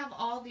then I have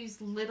all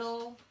these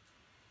little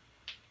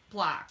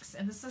blocks,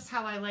 and this is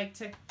how I like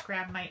to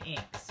grab my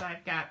ink. So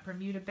I've got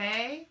Bermuda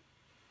Bay,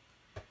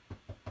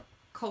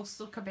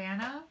 Coastal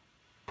Cabana,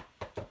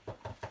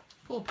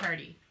 Pool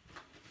Party,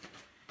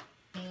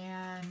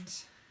 and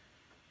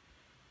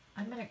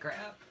I'm going to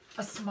grab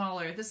a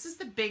smaller. This is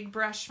the big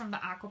brush from the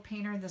aqua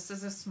painter. This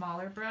is a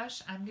smaller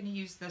brush. I'm going to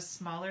use this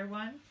smaller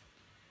one.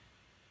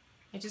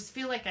 I just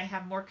feel like I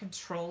have more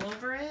control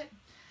over it,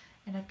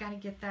 and I've got to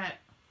get that,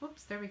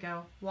 whoops, there we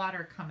go,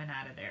 water coming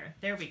out of there.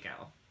 There we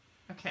go.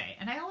 Okay,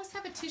 and I always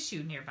have a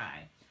tissue nearby.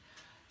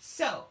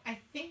 So I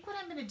think what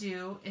I'm going to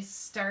do is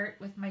start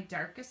with my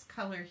darkest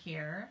color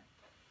here.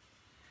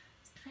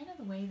 It's kind of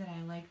the way that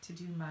I like to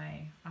do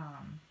my,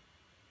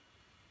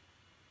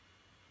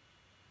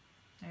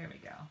 there we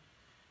go.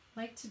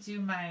 Like to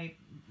do my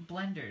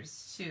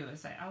blenders too,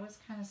 is I always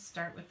kind of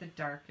start with the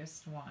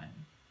darkest one.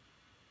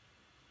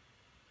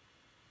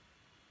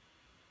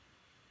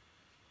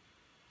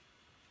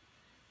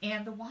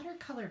 And the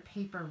watercolor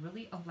paper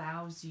really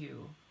allows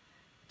you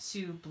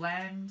to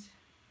blend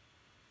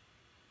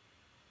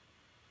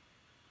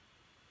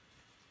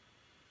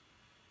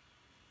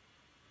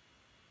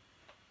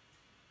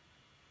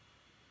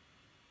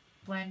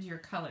your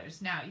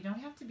colors. Now, you don't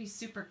have to be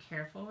super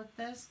careful with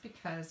this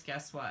because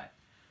guess what?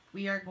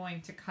 We are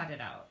going to cut it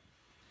out.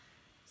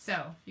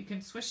 So you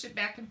can swish it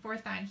back and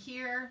forth on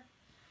here,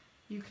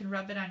 You can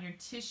rub it on your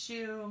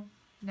tissue.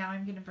 Now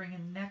I'm going to bring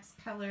in the next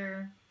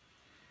color.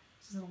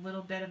 Just a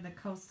little bit of the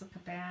Coastal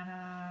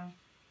Cabana.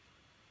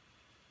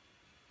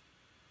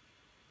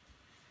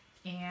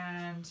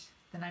 And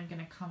then I'm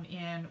going to come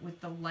in with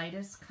the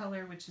lightest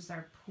color, which is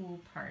our Pool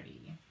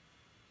Party.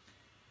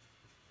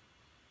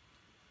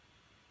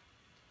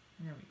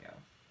 There we go.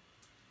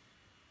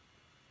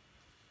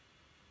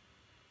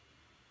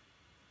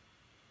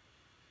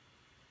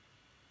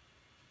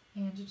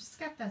 And you just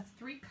got the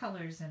 3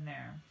 colors in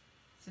there.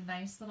 It's a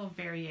nice little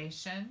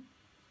variation.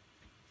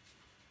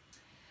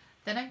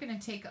 Then I'm going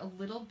to take a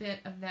little bit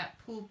of that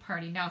Pool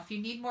Party. Now, if you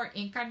need more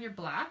ink on your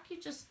block, you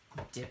just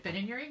dip it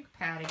in your ink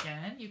pad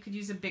again. You could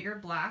use a bigger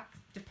block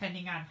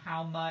depending on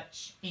how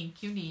much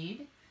ink you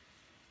need.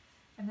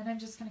 And then I'm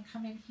just going to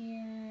come in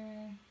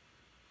here,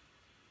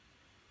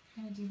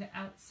 kind of do the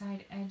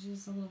outside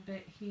edges a little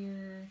bit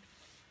here.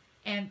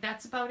 And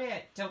that's about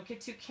it. Don't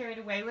get too carried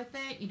away with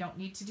it. You don't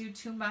need to do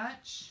too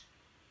much.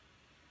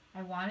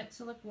 I want it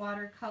to look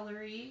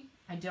watercolory.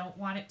 I don't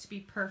want it to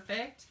be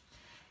perfect.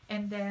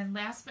 And then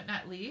last but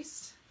not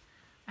least,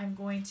 I'm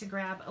going to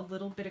grab a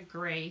little bit of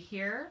gray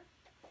here.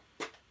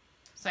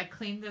 So I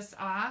cleaned this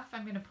off.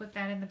 I'm going to put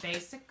that in the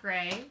basic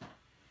gray.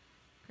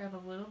 Grab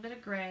a little bit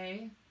of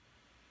gray.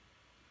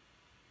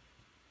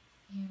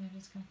 And I'm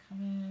just going to come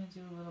in and do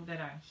a little bit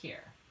on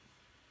here.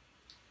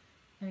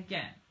 And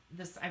again,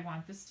 I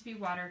want this to be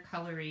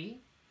watercolory.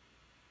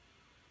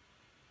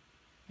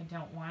 I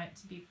don't want it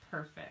to be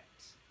perfect.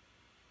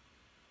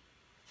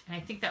 And I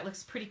think that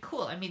looks pretty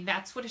cool. I mean,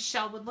 that's what a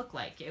shell would look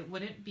like. It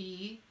wouldn't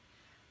be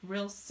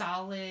real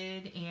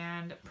solid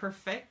and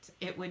perfect.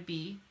 It would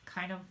be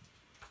kind of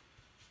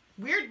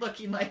weird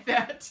looking like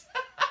that.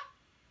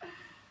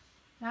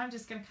 Now I'm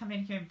just going to come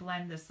in here and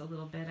blend this a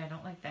little bit. I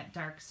don't like that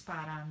dark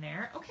spot on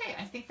there. Okay,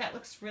 I think that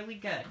looks really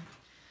good.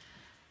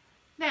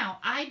 Now,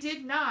 I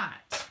did not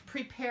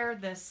prepare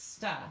this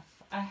stuff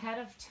ahead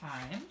of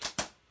time.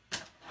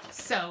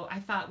 So I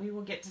thought we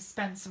will get to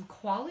spend some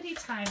quality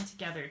time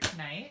together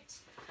tonight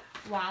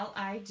while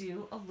I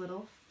do a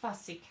little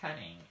fussy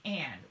cutting.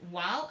 And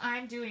while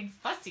I'm doing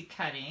fussy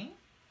cutting,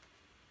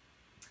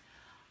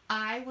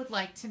 I would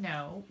like to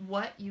know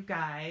what you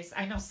guys,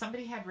 I know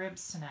somebody had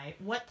ribs tonight.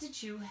 What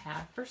did you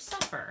have for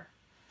supper?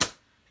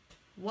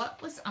 What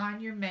was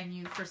on your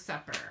menu for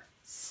supper?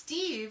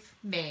 Steve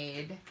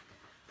made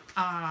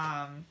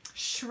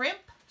shrimp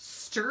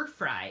stir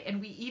fry, and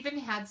we even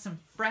had some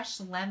fresh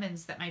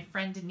lemons that my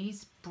friend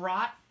Denise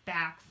brought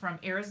back from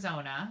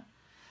Arizona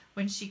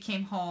when she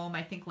came home,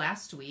 I think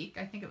last week.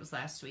 I think it was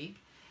last week.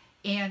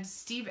 And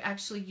Steve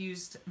actually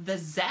used the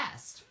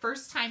zest.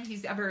 First time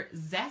he's ever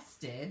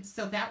zested,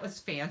 so that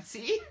was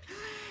fancy.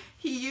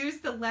 He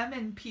used the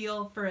lemon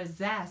peel for a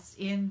zest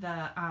in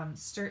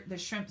the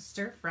shrimp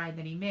stir fry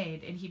that he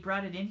made, and he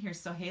brought it in here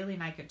so Haley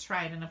and I could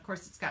try it. And of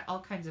course, it's got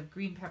all kinds of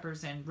green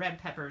peppers and red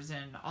peppers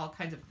and all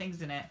kinds of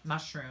things in it,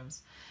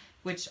 mushrooms,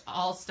 which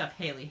all stuff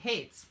Haley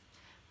hates.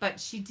 But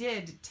she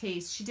did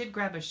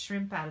grab a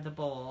shrimp out of the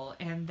bowl,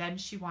 and then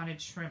she wanted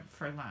shrimp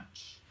for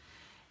lunch.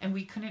 And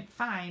we couldn't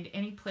find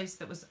any place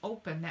that was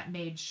open that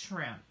made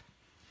shrimp.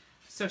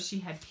 So she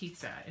had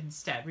pizza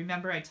instead.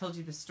 Remember I told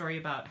you the story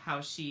about how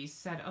she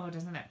said, oh,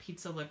 doesn't that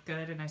pizza look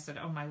good? And I said,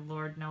 oh my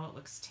Lord, no, it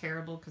looks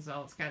terrible because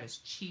all it's got is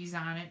cheese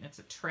on it. And it's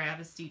a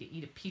travesty to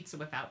eat a pizza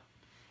without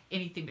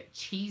anything but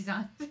cheese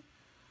on it.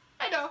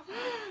 I know,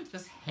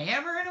 just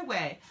hammering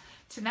away.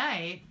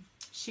 Tonight,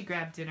 she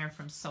grabbed dinner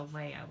from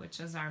Solea, which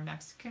is our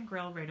Mexican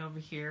grill right over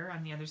here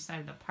on the other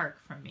side of the park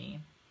from me.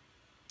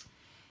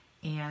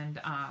 And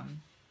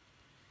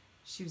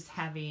she was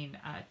having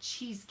a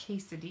cheese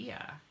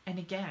quesadilla. And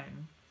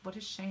again, what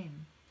a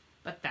shame.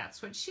 But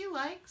that's what she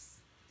likes.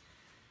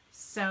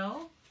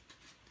 So,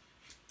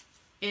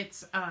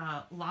 it's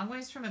a long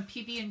ways from a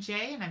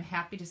PB&J, and I'm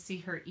happy to see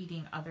her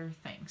eating other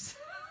things.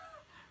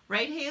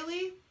 Right,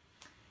 Haley?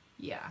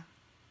 Yeah.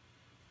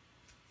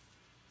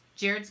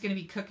 Jared's going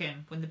to be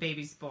cooking when the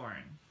baby's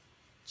born.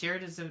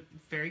 Jared is a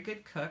very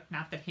good cook.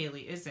 Not that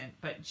Haley isn't,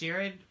 but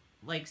Jared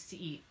likes to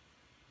eat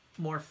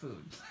more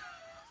food.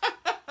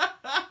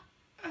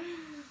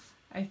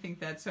 I think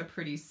that's a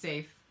pretty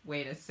safe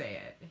way to say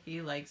it. He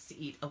likes to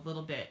eat a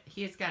little bit.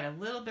 He has got a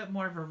little bit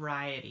more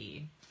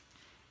variety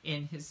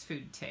in his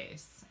food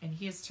tastes. And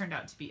he has turned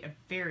out to be a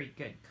very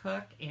good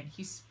cook, and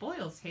he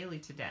spoils Haley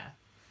to death.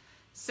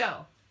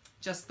 So,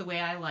 just the way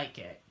I like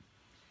it.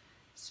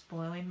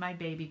 Spoiling my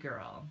baby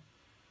girl.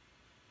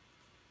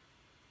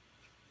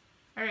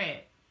 All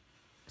right.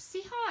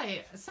 See how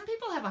some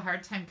people have a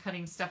hard time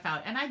cutting stuff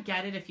out, and I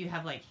get it if you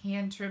have like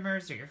hand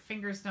trimmers or your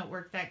fingers don't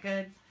work that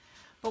good.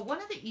 But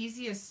one of the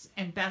easiest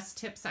and best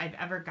tips I've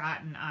ever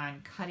gotten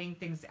on cutting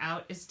things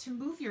out is to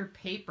move your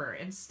paper.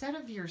 Instead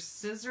of your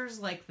scissors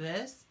like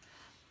this,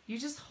 you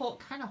just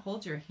kind of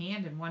hold your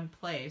hand in one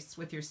place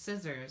with your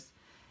scissors,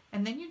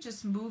 and then you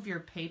just move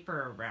your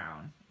paper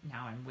around.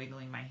 Now I'm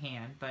wiggling my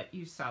hand, but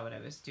you saw what I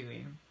was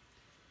doing.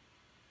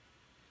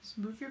 Just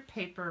move your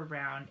paper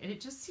around, and it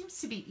just seems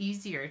to be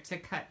easier to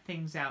cut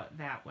things out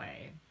that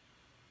way.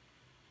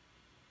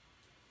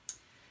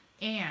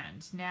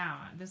 And now,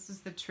 this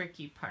is the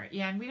tricky part.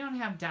 Yeah, and we don't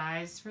have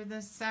dies for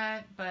this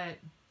set, but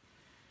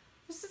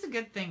this is a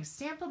good thing.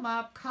 Stamp them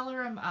up,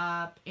 color them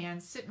up,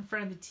 and sit in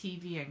front of the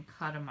TV and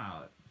cut them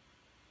out.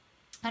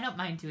 I don't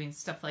mind doing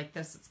stuff like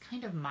this. It's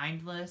kind of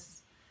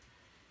mindless.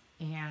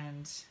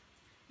 And,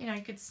 you know,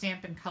 you could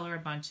stamp and color a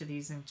bunch of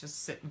these and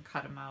just sit and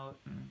cut them out.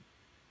 And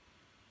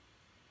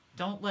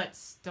don't let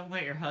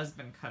your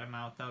husband cut them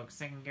out, though, because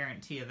I can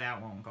guarantee you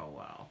that won't go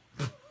well.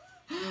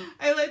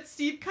 I let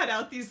Steve cut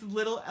out these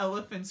little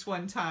elephants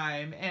one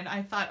time, and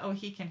I thought, oh,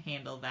 he can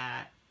handle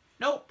that.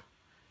 Nope.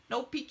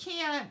 Nope, he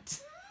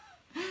can't.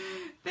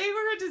 They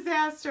were a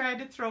disaster. I had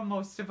to throw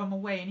most of them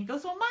away. And he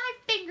goes, well, my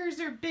fingers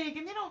are big,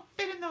 and they don't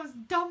fit in those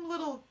dumb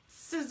little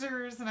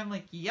scissors. And I'm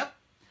like, yep,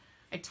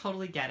 I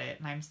totally get it.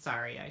 And I'm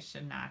sorry. I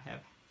should not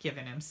have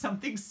given him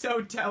something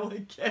so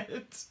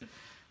delicate.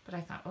 But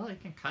I thought, well, he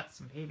can cut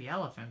some baby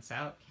elephants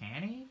out,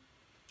 can he?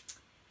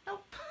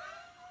 Nope.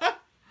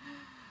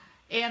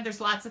 And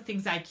there's lots of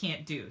things I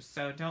can't do,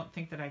 so don't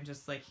think that I'm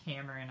just like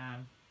hammering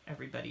on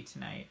everybody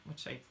tonight,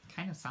 which I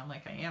kind of sound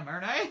like I am,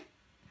 aren't I?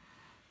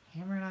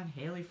 Hammering on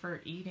Haley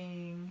for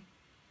eating.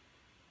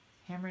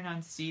 Hammering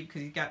on Steve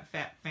because he's got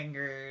fat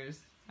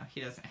fingers. Oh,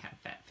 he doesn't have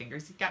fat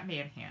fingers. He's got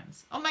man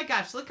hands. Oh my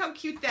gosh, look how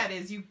cute that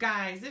is, you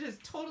guys. It is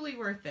totally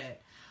worth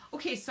it.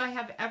 Okay, so I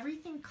have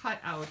everything cut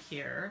out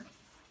here.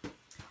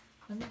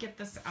 Let me get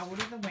this out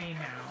of the way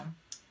now.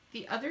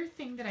 The other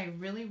thing that I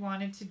really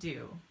wanted to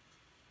do,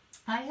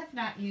 I have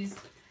not used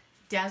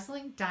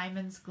Dazzling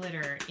Diamonds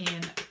glitter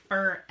in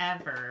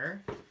forever.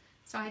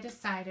 So I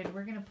decided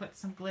we're going to put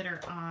some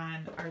glitter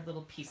on our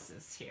little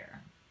pieces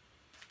here.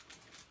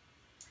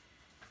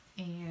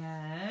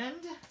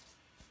 And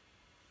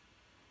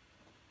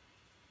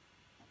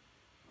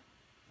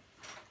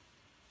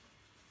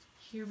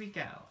here we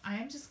go. I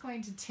am just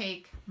going to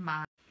take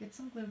get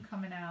some glue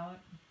coming out.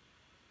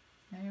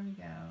 There we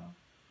go.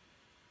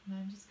 And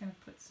I'm just going to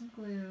put some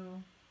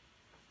glue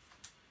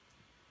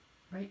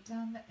right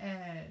down the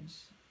edge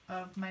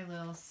of my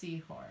little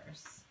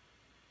seahorse.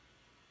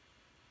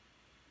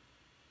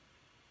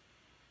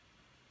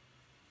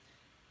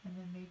 And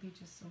then maybe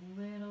just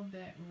a little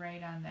bit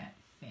right on that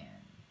fin.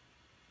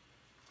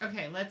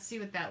 Okay, let's see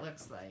what that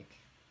looks like.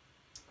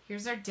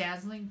 Here's our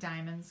Dazzling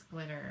Diamonds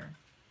glitter.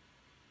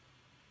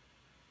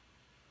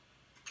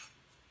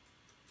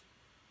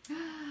 Look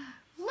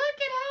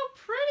at how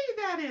pretty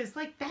that is.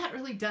 Like, that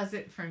really does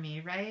it for me,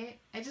 right?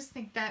 I just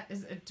think that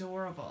is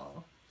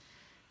adorable.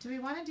 Do we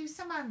want to do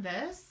some on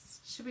this?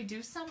 Should we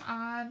do some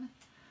on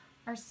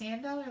our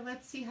sandal, or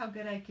let's see how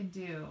good I can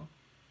do?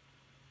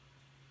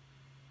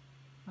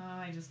 Oh,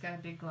 I just got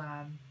a big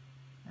glob.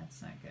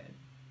 That's not good.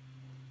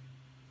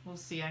 We'll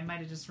see. I might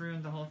have just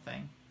ruined the whole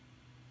thing.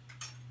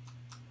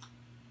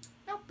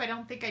 Nope, I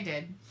don't think I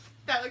did.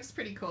 That looks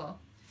pretty cool.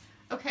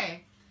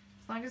 Okay,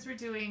 as long as we're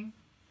doing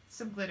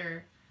some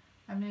glitter,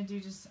 I'm going to do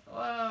just,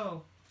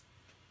 whoa,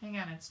 hang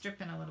on, it's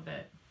dripping a little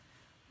bit.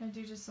 I'm going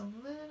to do just a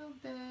little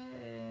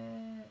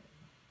bit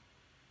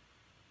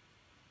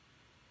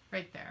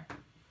right there.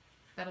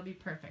 That'll be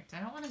perfect. I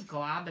don't want to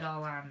glob it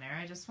all on there.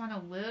 I just want a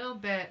little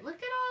bit. Look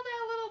at all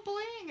that little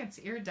bling. It's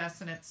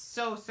iridescent. It's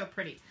so, so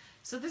pretty.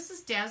 So this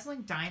is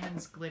Dazzling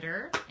Diamonds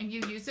glitter, and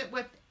you use it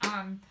with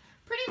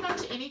pretty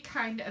much any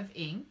kind of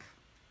ink.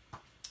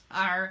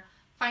 Our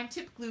fine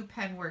tip glue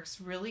pen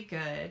works really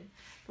good.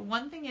 The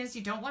one thing is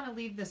you don't want to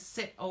leave this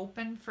sit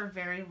open for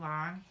very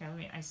long. Here,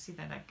 I see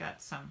that I've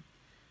got some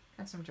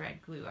dried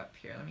glue up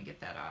here. Let me get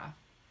that off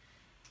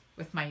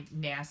with my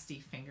nasty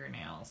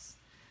fingernails.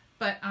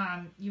 But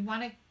you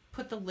want to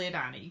put the lid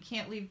on it. You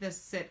can't leave this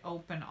sit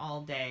open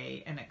all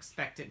day and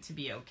expect it to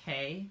be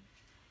okay.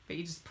 But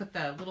you just put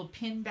the little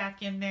pin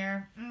back in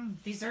there.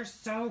 These are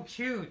so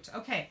cute.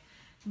 Okay,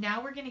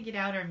 now we're going to get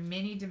out our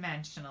mini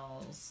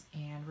dimensionals,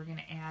 and we're going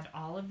to add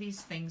all of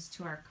these things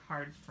to our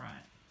card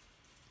front.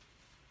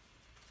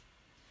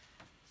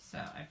 So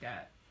I've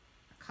got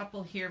a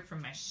couple here for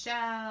my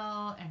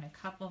shell and a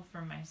couple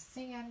for my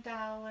sand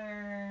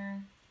dollar.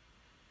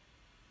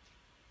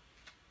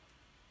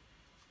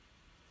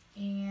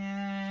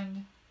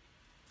 And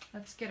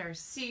let's get our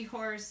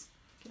seahorse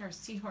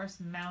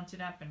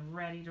mounted up and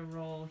ready to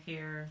roll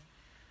here.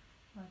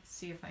 Let's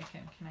see if I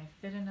can I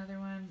fit another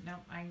one? Nope,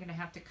 I'm gonna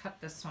have to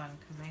cut this one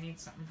because I need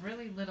something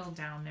really little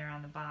down there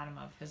on the bottom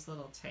of his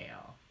little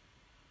tail.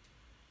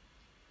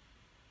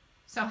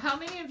 So how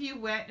many of you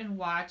went and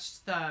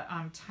watched the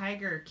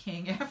Tiger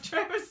King after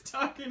I was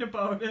talking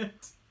about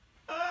it?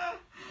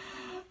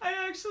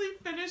 I actually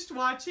finished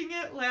watching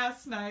it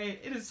last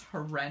night. It is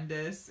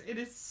horrendous. It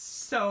is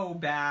so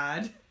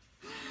bad.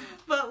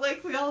 But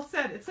like we all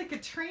said, it's like a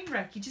train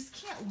wreck. You just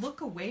can't look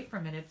away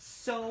from it. It's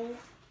so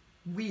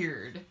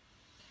weird.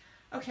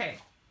 Okay,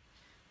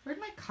 where'd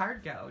my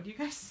card go? Do you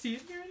guys see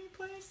it here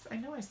anyplace? I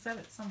know I set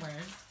it somewhere.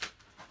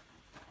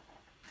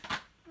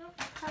 Nope,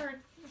 card.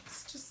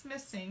 It's just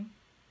missing.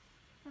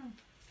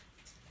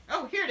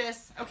 Oh, here it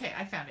is. Okay,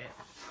 I found it.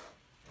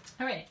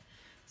 All right,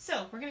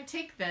 so we're going to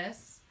take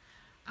this.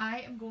 I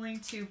am going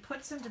to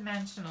put some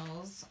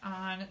dimensionals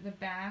on the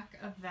back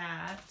of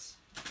that.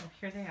 Oh,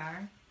 here they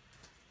are.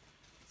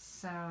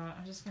 So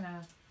I'm just going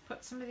to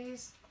put some of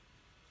these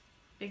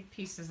big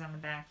pieces on the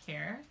back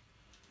here.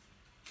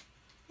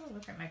 Oh,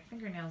 look at my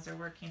fingernails are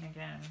working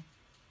again.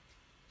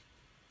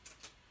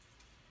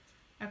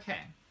 Okay,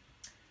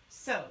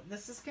 so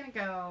this is going to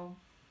go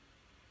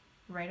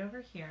right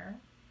over here,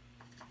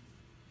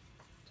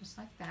 just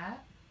like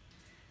that.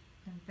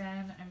 And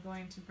then I'm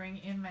going to bring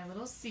in my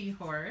little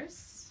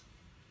seahorse.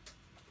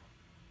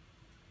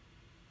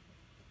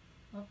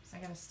 Oops, I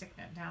got to stick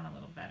that down a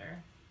little better.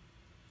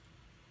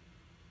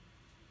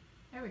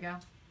 There we go.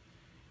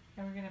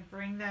 And we're going to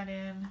bring that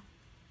in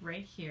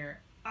right here.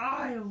 Oh,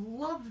 I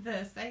love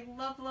this. I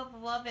love, love,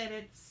 love it.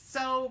 It's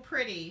so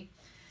pretty.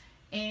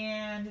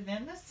 And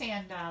then the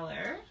sand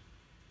dollar.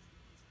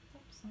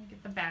 Oops, let me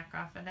get the back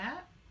off of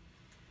that.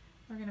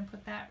 We're going to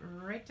put that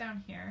right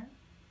down here.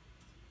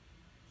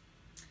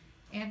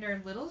 And our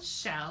little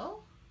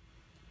shell.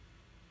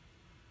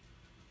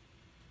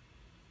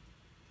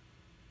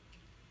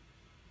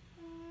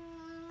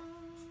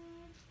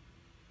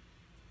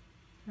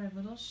 Our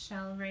little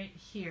shell right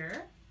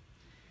here.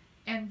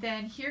 And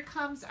then here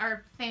comes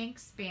our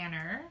thanks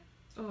banner.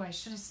 Oh, I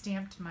should have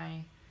stamped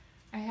my...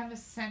 I have a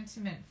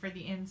sentiment for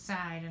the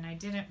inside and I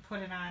didn't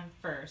put it on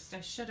first.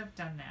 I should have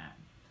done that.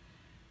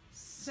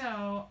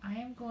 So I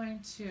am going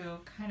to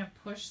kind of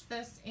push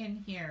this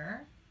in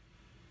here.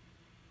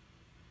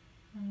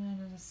 And then I'm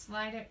going to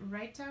slide it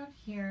right down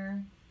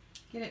here.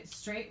 Get it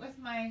straight with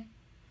my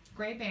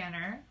gray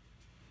banner.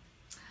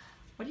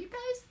 What do you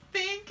guys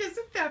think?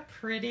 Isn't that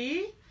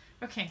pretty?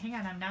 Okay, hang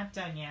on, I'm not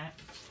done yet.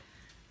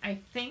 I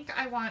think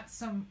I want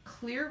some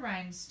clear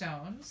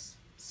rhinestones.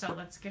 So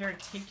let's get our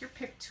take your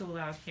pick tool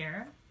out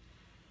here.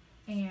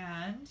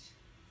 And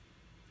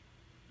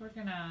we're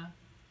gonna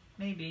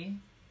maybe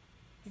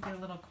get a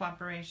little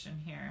cooperation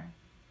here.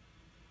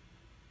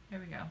 There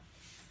we go.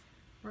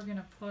 We're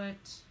gonna put,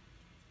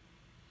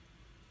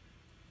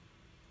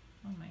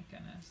 oh my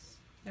goodness,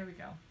 there we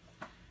go.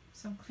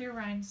 Some clear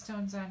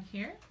rhinestones on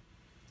here.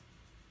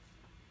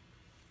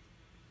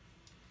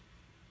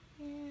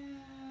 And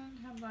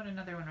how about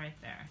another one right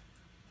there?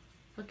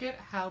 Look at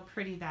how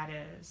pretty that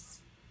is.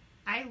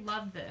 I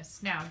love this.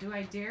 Now, do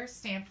I dare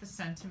stamp the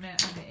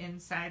sentiment on the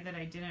inside that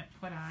I didn't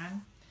put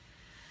on?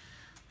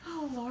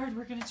 Oh Lord,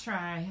 we're gonna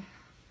try.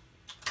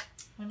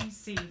 Let me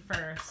see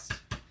first.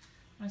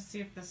 Let's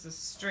see if this is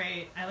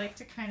straight. I like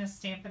to kind of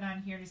stamp it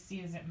on here to see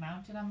is it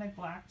mounted on my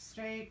block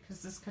straight,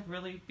 because this could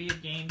really be a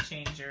game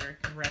changer.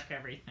 It could wreck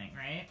everything,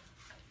 right?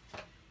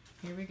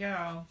 Here we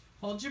go.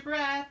 Hold your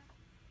breath.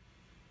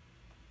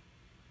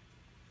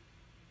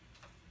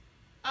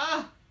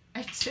 Oh,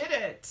 I did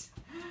it.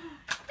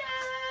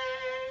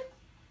 Yay!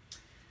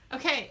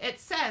 Okay, it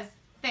says,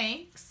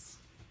 thanks.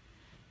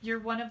 You're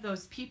one of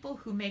those people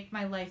who make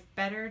my life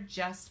better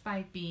just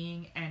by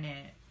being in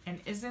it.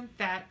 And isn't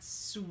that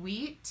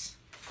sweet?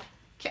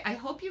 Okay, I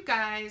hope you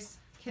guys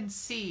can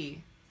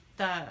see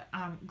the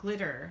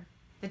glitter,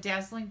 the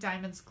Dazzling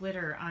Diamonds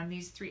glitter on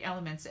these three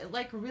elements. It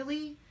like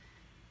really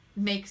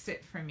makes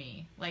it for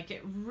me. Like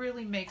it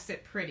really makes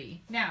it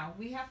pretty. Now,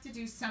 we have to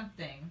do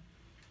something.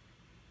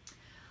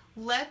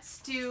 Let's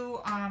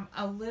do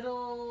a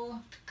little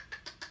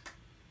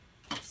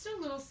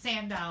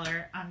sand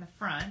dollar on the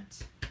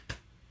front,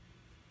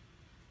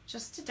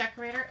 just to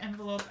decorate our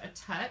envelope a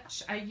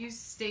touch. I use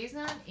Stays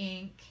On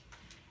ink,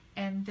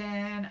 and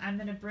then I'm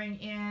going to bring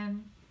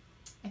in,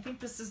 I think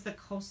this is the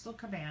Coastal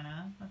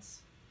Cabana. Let's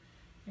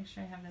make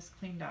sure I have this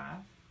cleaned off.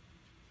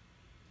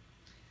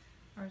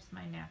 Where's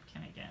my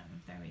napkin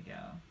again? There we go.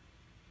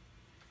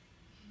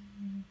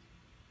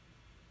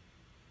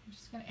 I'm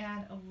just going to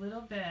add a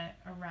little bit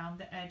around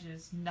the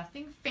edges.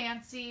 Nothing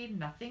fancy,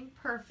 nothing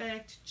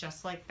perfect,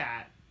 just like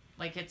that.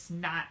 Like it's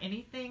not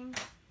anything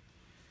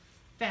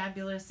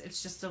fabulous.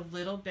 It's just a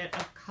little bit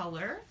of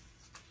color.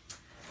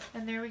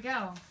 And there we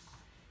go.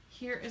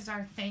 Here is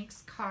our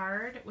thanks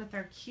card with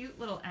our cute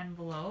little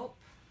envelope.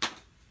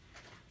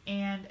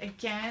 And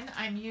again,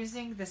 I'm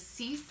using the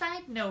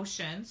Seaside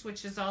Notions,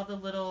 which is all the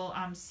little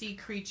sea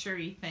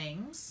creature-y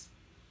things.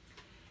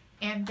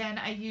 And then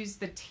I use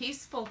the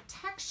Tasteful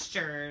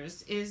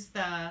Textures, is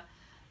the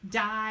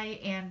die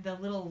and the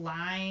little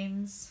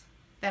lines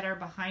that are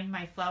behind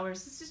my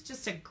flowers. This is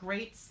just a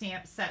great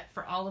stamp set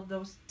for all of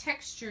those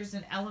textures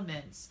and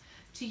elements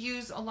to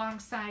use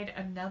alongside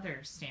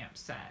another stamp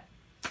set.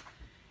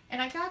 And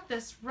I got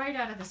this right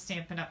out of the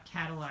Stampin' Up!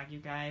 Catalog, you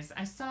guys.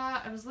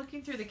 I was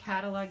looking through the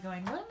catalog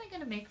going, what am I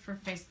going to make for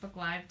Facebook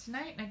Live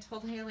tonight? And I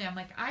told Haley, I'm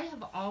like, I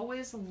have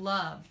always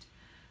loved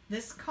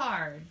this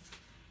card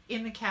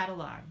in the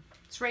catalog.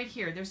 It's right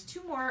here. There's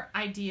two more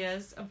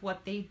ideas of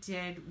what they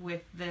did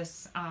with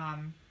this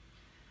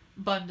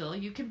bundle.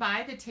 You can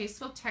buy the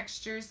Tasteful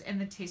Textures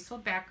and the Tasteful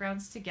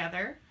Backgrounds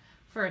together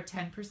for a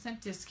 10%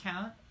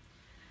 discount.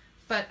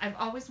 But I've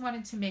always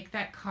wanted to make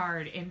that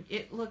card, and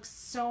it looks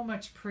so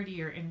much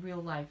prettier in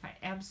real life. I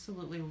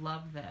absolutely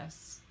love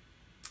this.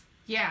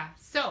 Yeah,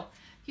 so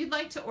if you'd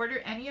like to order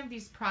any of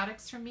these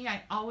products from me,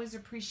 I always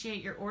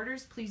appreciate your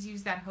orders. Please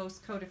use that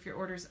host code if your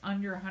order's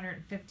under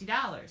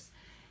 $150.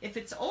 If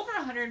it's over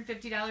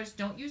 $150,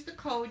 don't use the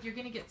code. You're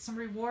going to get some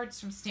rewards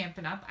from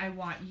Stampin' Up. I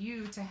want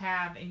you to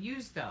have and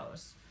use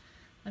those.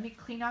 Let me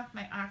clean off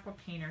my aqua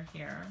painter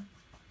here.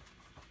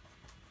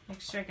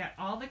 Make sure I got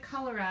all the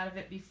color out of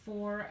it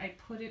before I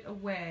put it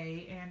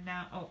away. And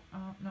now, oh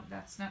no,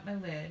 that's not my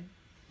lid.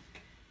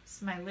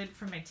 It's my lid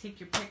for my Take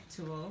Your Pick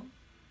tool.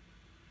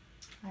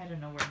 I don't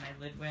know where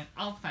my lid went.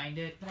 I'll find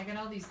it. But I got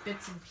all these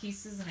bits and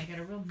pieces, and I got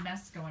a real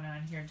mess going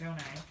on here, don't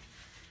I?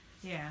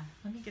 Yeah,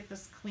 let me get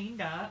this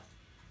cleaned up.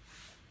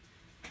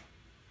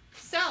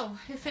 So,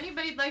 if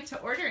anybody'd like to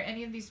order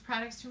any of these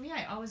products from me,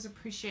 I always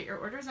appreciate your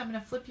orders. I'm going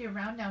to flip you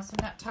around now so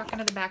I'm not talking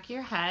to the back of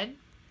your head.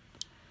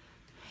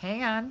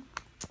 Hang on.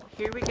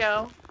 Here we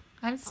go.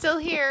 I'm still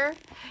here.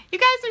 You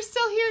guys are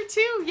still here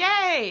too.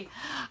 Yay.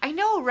 I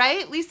know,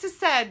 right? Lisa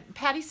said,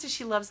 Patty says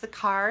she loves the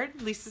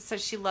card. Lisa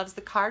says she loves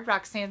the card.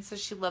 Roxanne says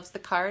she loves the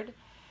card.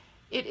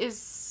 It is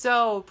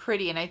so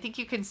pretty, and I think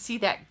you can see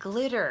that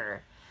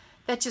glitter.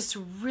 That just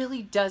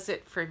really does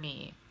it for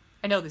me.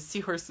 I know the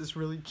seahorse is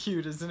really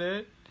cute, isn't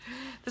it?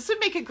 This would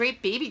make a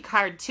great baby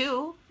card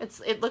too.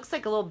 It looks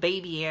like a little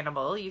baby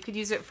animal. You could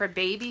use it for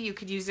baby. You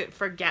could use it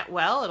for get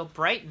well. It'll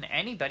brighten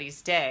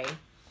anybody's day.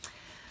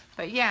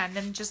 But yeah, and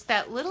then just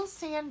that little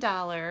sand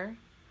dollar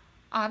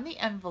on the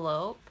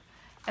envelope.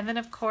 And then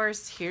of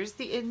course, here's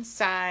the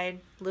inside,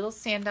 little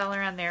sand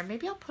dollar on there.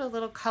 Maybe I'll put a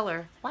little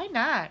color. Why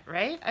not,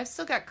 right? I've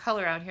still got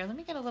color out here. Let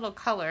me get a little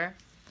color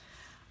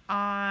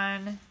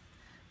on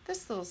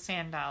this little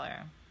sand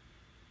dollar.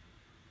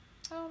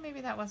 Oh,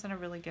 maybe that wasn't a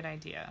really good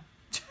idea.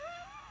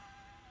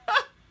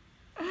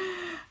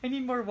 I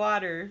need more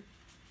water.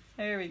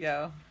 There we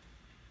go.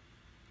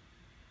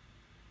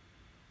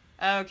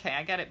 Okay,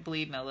 I got it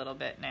bleeding a little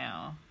bit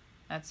now.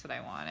 That's what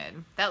I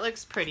wanted. That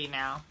looks pretty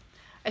now.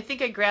 I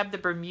think I grabbed the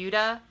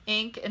Bermuda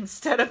ink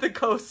instead of the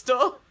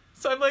Coastal.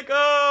 So I'm like,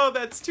 oh,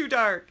 that's too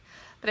dark.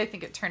 But I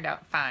think it turned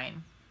out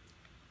fine.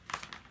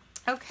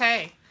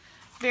 Okay,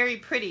 very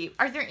pretty.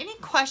 Are there any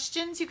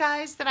questions, you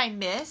guys, that I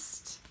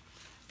missed?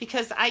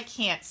 Because I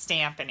can't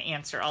stamp and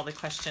answer all the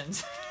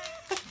questions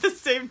at the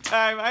same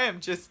time. I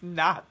am just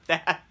not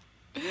that.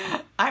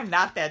 I'm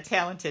not that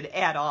talented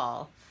at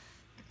all.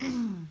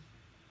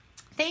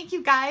 Thank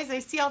you guys. I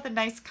see all the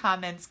nice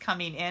comments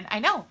coming in. I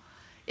know.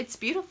 It's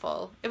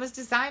beautiful. It was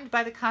designed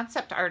by the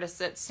concept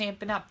artists at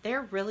Stampin' Up.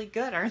 They're really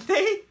good, aren't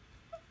they?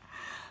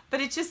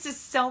 But it just is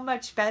so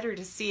much better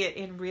to see it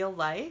in real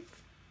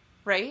life,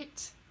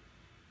 right?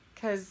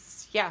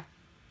 Because, yeah,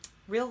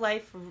 real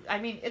life, I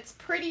mean, it's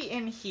pretty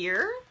in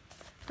here.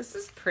 This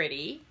is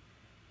pretty.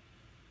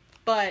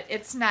 But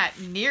it's not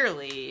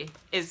nearly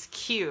as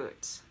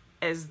cute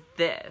as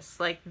this.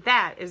 Like,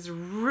 that is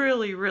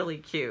really, really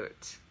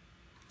cute.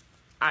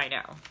 I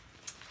know.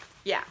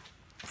 Yeah.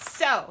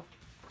 So,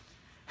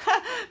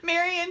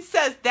 Marion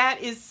says, that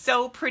is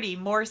so pretty.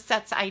 More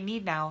sets I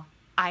need now.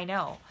 I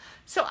know.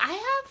 So I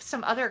have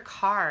some other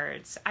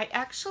cards. I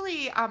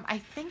actually, I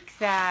think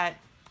that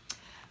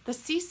the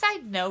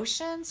Seaside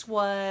Notions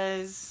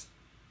was,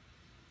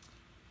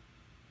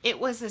 it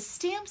was a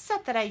stamp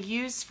set that I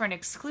used for an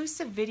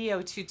exclusive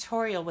video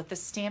tutorial with the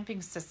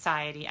Stamping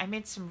Society. I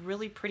made some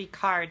really pretty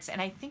cards, and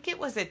I think it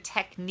was a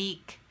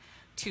technique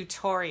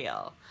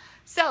tutorial.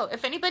 So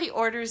if anybody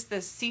orders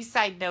the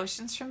Seaside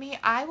Notions from me,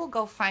 I will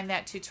go find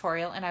that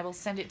tutorial and I will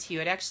send it to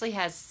you. It actually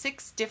has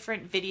 6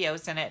 different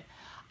videos in it.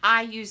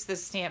 I used the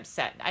stamp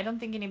set. I don't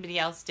think anybody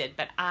else did,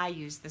 but I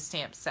used the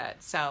stamp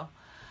set. So,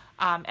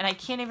 and I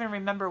can't even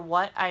remember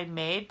what I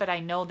made, but I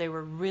know they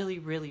were really,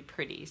 really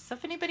pretty. So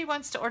if anybody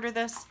wants to order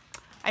this,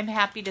 I'm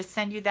happy to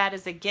send you that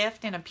as a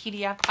gift in a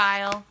PDF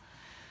file.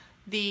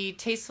 The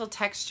Tasteful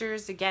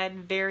Textures,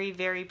 again, very,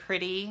 very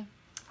pretty.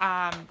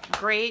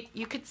 Great.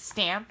 You could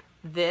stamp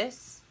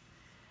this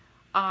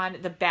on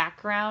the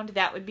background.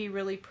 That would be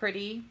really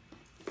pretty.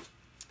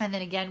 And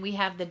then again, we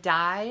have the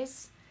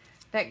dies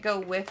that go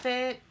with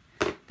it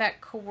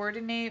that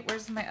coordinate.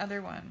 Where's my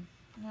other one?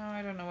 No,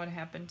 I don't know what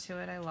happened to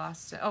it. I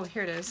lost it. Oh,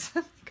 here it is.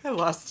 I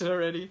lost it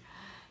already.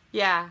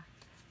 Yeah.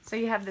 So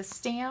you have the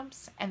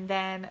stamps and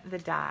then the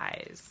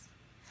dies.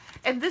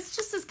 And this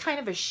just is kind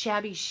of a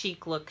shabby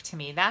chic look to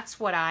me. That's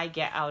what I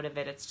get out of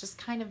it. It's just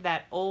kind of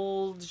that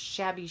old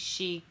shabby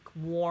chic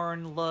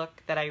worn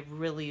look that I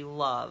really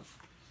love.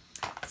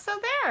 So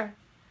there.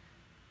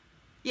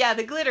 Yeah,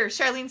 the glitter.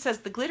 Charlene says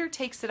the glitter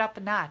takes it up a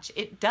notch.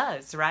 It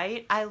does,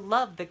 right? I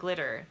love the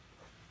glitter.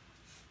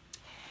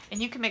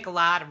 And you can make a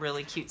lot of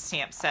really cute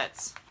stamp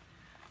sets.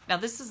 Now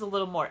this is a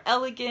little more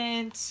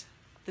elegant.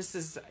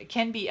 This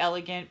can be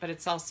elegant, but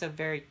it's also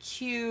very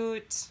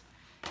cute.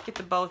 Get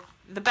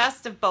the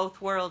best of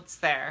both worlds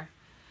there.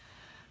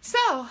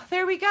 So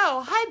there we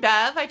go. Hi,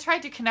 Bev. I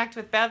tried to connect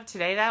with Bev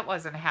today. That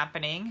wasn't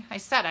happening. I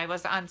said I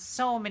was on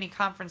so many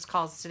conference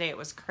calls today. It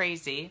was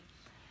crazy.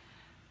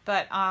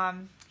 But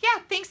yeah,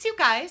 thanks you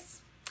guys.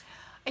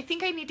 I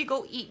think I need to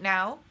go eat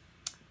now.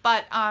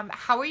 But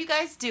how are you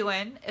guys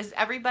doing? Is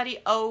everybody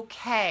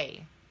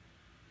okay?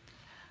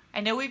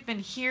 I know we've been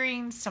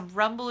hearing some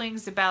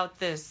rumblings about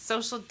this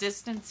social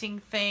distancing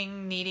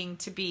thing needing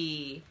to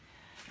be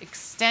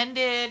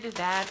extended.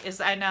 That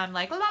is, and I'm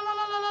like, la, la,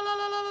 la, la, la,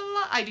 la, la, la,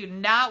 la. I do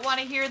not want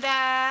to hear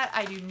that.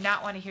 I do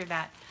not want to hear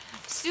that.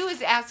 Sue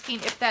is asking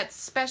if that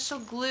special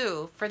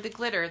glue for the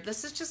glitter.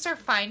 This is just our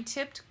fine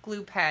tipped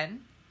glue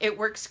pen. It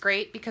works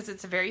great because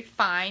it's very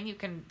fine. You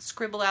can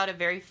scribble out a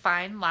very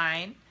fine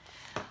line.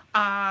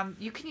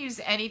 You can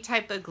use any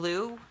type of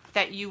glue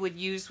that you would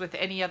use with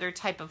any other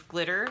type of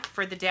glitter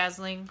for the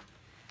Dazzling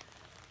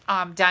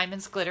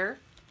Diamonds glitter.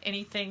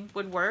 Anything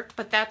would work,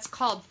 but that's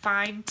called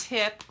fine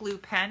tip glue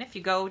pen. If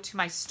you go to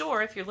my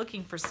store, if you're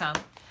looking for some,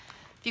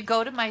 if you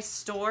go to my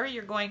store,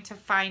 you're going to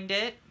find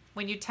it.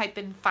 When you type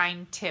in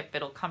fine tip,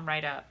 it'll come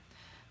right up.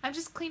 I'm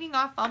just cleaning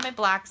off all my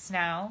blocks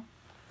now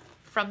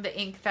from the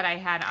ink that I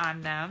had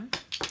on them.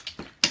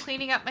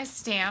 Cleaning up my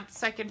stamps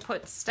so I can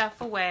put stuff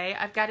away.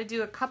 I've got to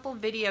do a couple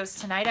videos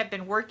tonight. I've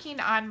been working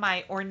on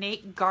my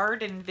ornate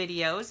garden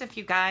videos. If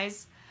you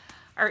guys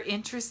are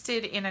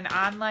interested in an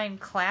online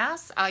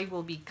class, I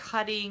will be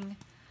cutting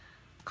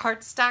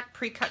cardstock.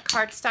 Pre-cut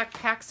cardstock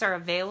packs are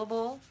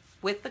available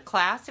with the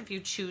class if you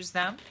choose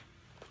them.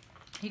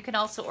 You can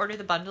also order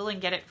the bundle and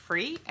get it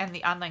free, and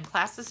the online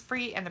class is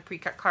free, and the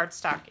pre-cut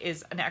cardstock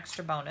is an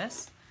extra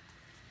bonus.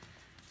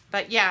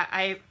 But yeah,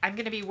 I'm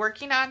going to be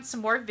working on some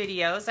more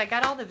videos. I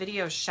got all the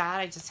videos shot.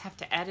 I just have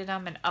to edit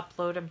them and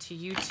upload them to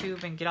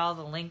YouTube and get all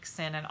the links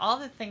in and all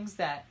the things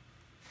that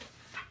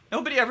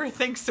nobody ever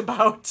thinks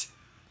about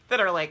that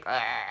are like,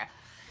 ah.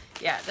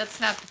 Yeah, that's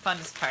not the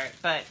funnest part,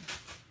 but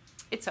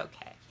it's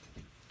okay.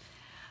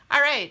 All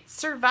right,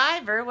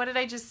 Survivor, what did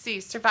I just see?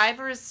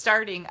 Survivor is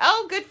starting.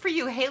 Oh, good for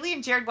you. Haley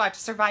and Jared watch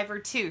Survivor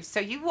too. So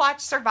you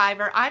watch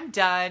Survivor. I'm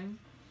done.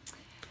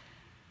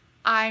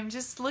 I'm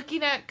just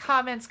looking at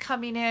comments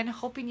coming in,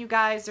 hoping you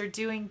guys are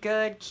doing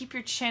good. Keep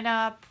your chin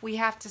up. We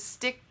have to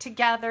stick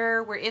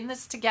together. We're in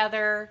this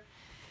together.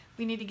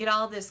 We need to get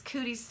all this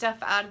cootie stuff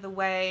out of the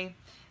way.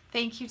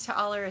 Thank you to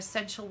all our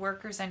essential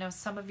workers. I know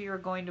some of you are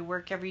going to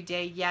work every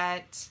day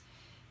yet.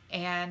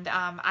 And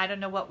I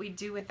don't know what we'd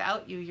do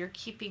without you. You're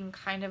keeping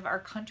kind of our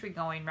country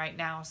going right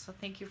now. So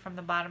thank you from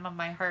the bottom of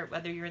my heart,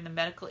 whether you're in the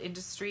medical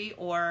industry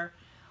or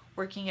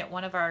working at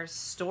one of our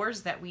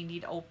stores that we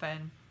need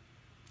open.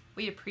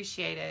 We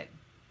appreciate it.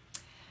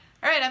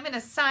 All right, I'm going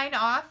to sign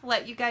off,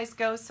 let you guys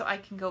go so I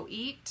can go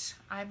eat.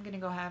 I'm going to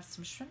go have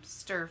some shrimp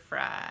stir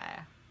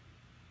fry.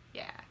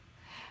 Yeah.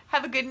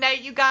 Have a good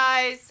night, you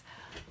guys.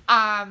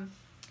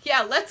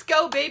 Yeah, let's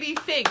go, baby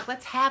Fink.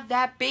 Let's have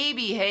that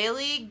baby,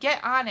 Haley.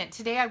 Get on it.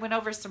 Today I went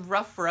over some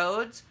rough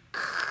roads.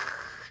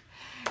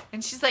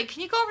 And she's like,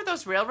 can you go over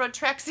those railroad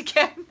tracks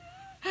again?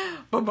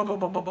 Boom, boom, boom,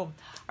 boom, boom, boom.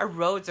 Our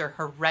roads are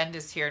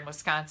horrendous here in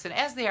Wisconsin,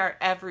 as they are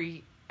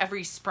every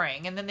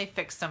spring. And then they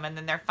fix them, and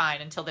then they're fine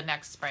until the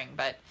next spring.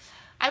 But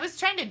I was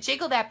trying to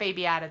jiggle that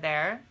baby out of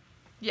there.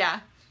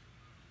 Yeah.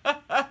 All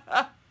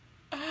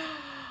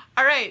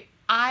right.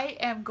 I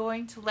am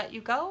going to let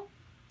you go.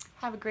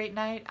 Have a great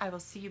night. I will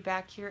see you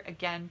back here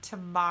again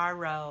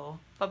tomorrow.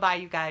 Bye-bye,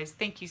 you guys.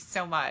 Thank you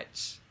so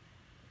much.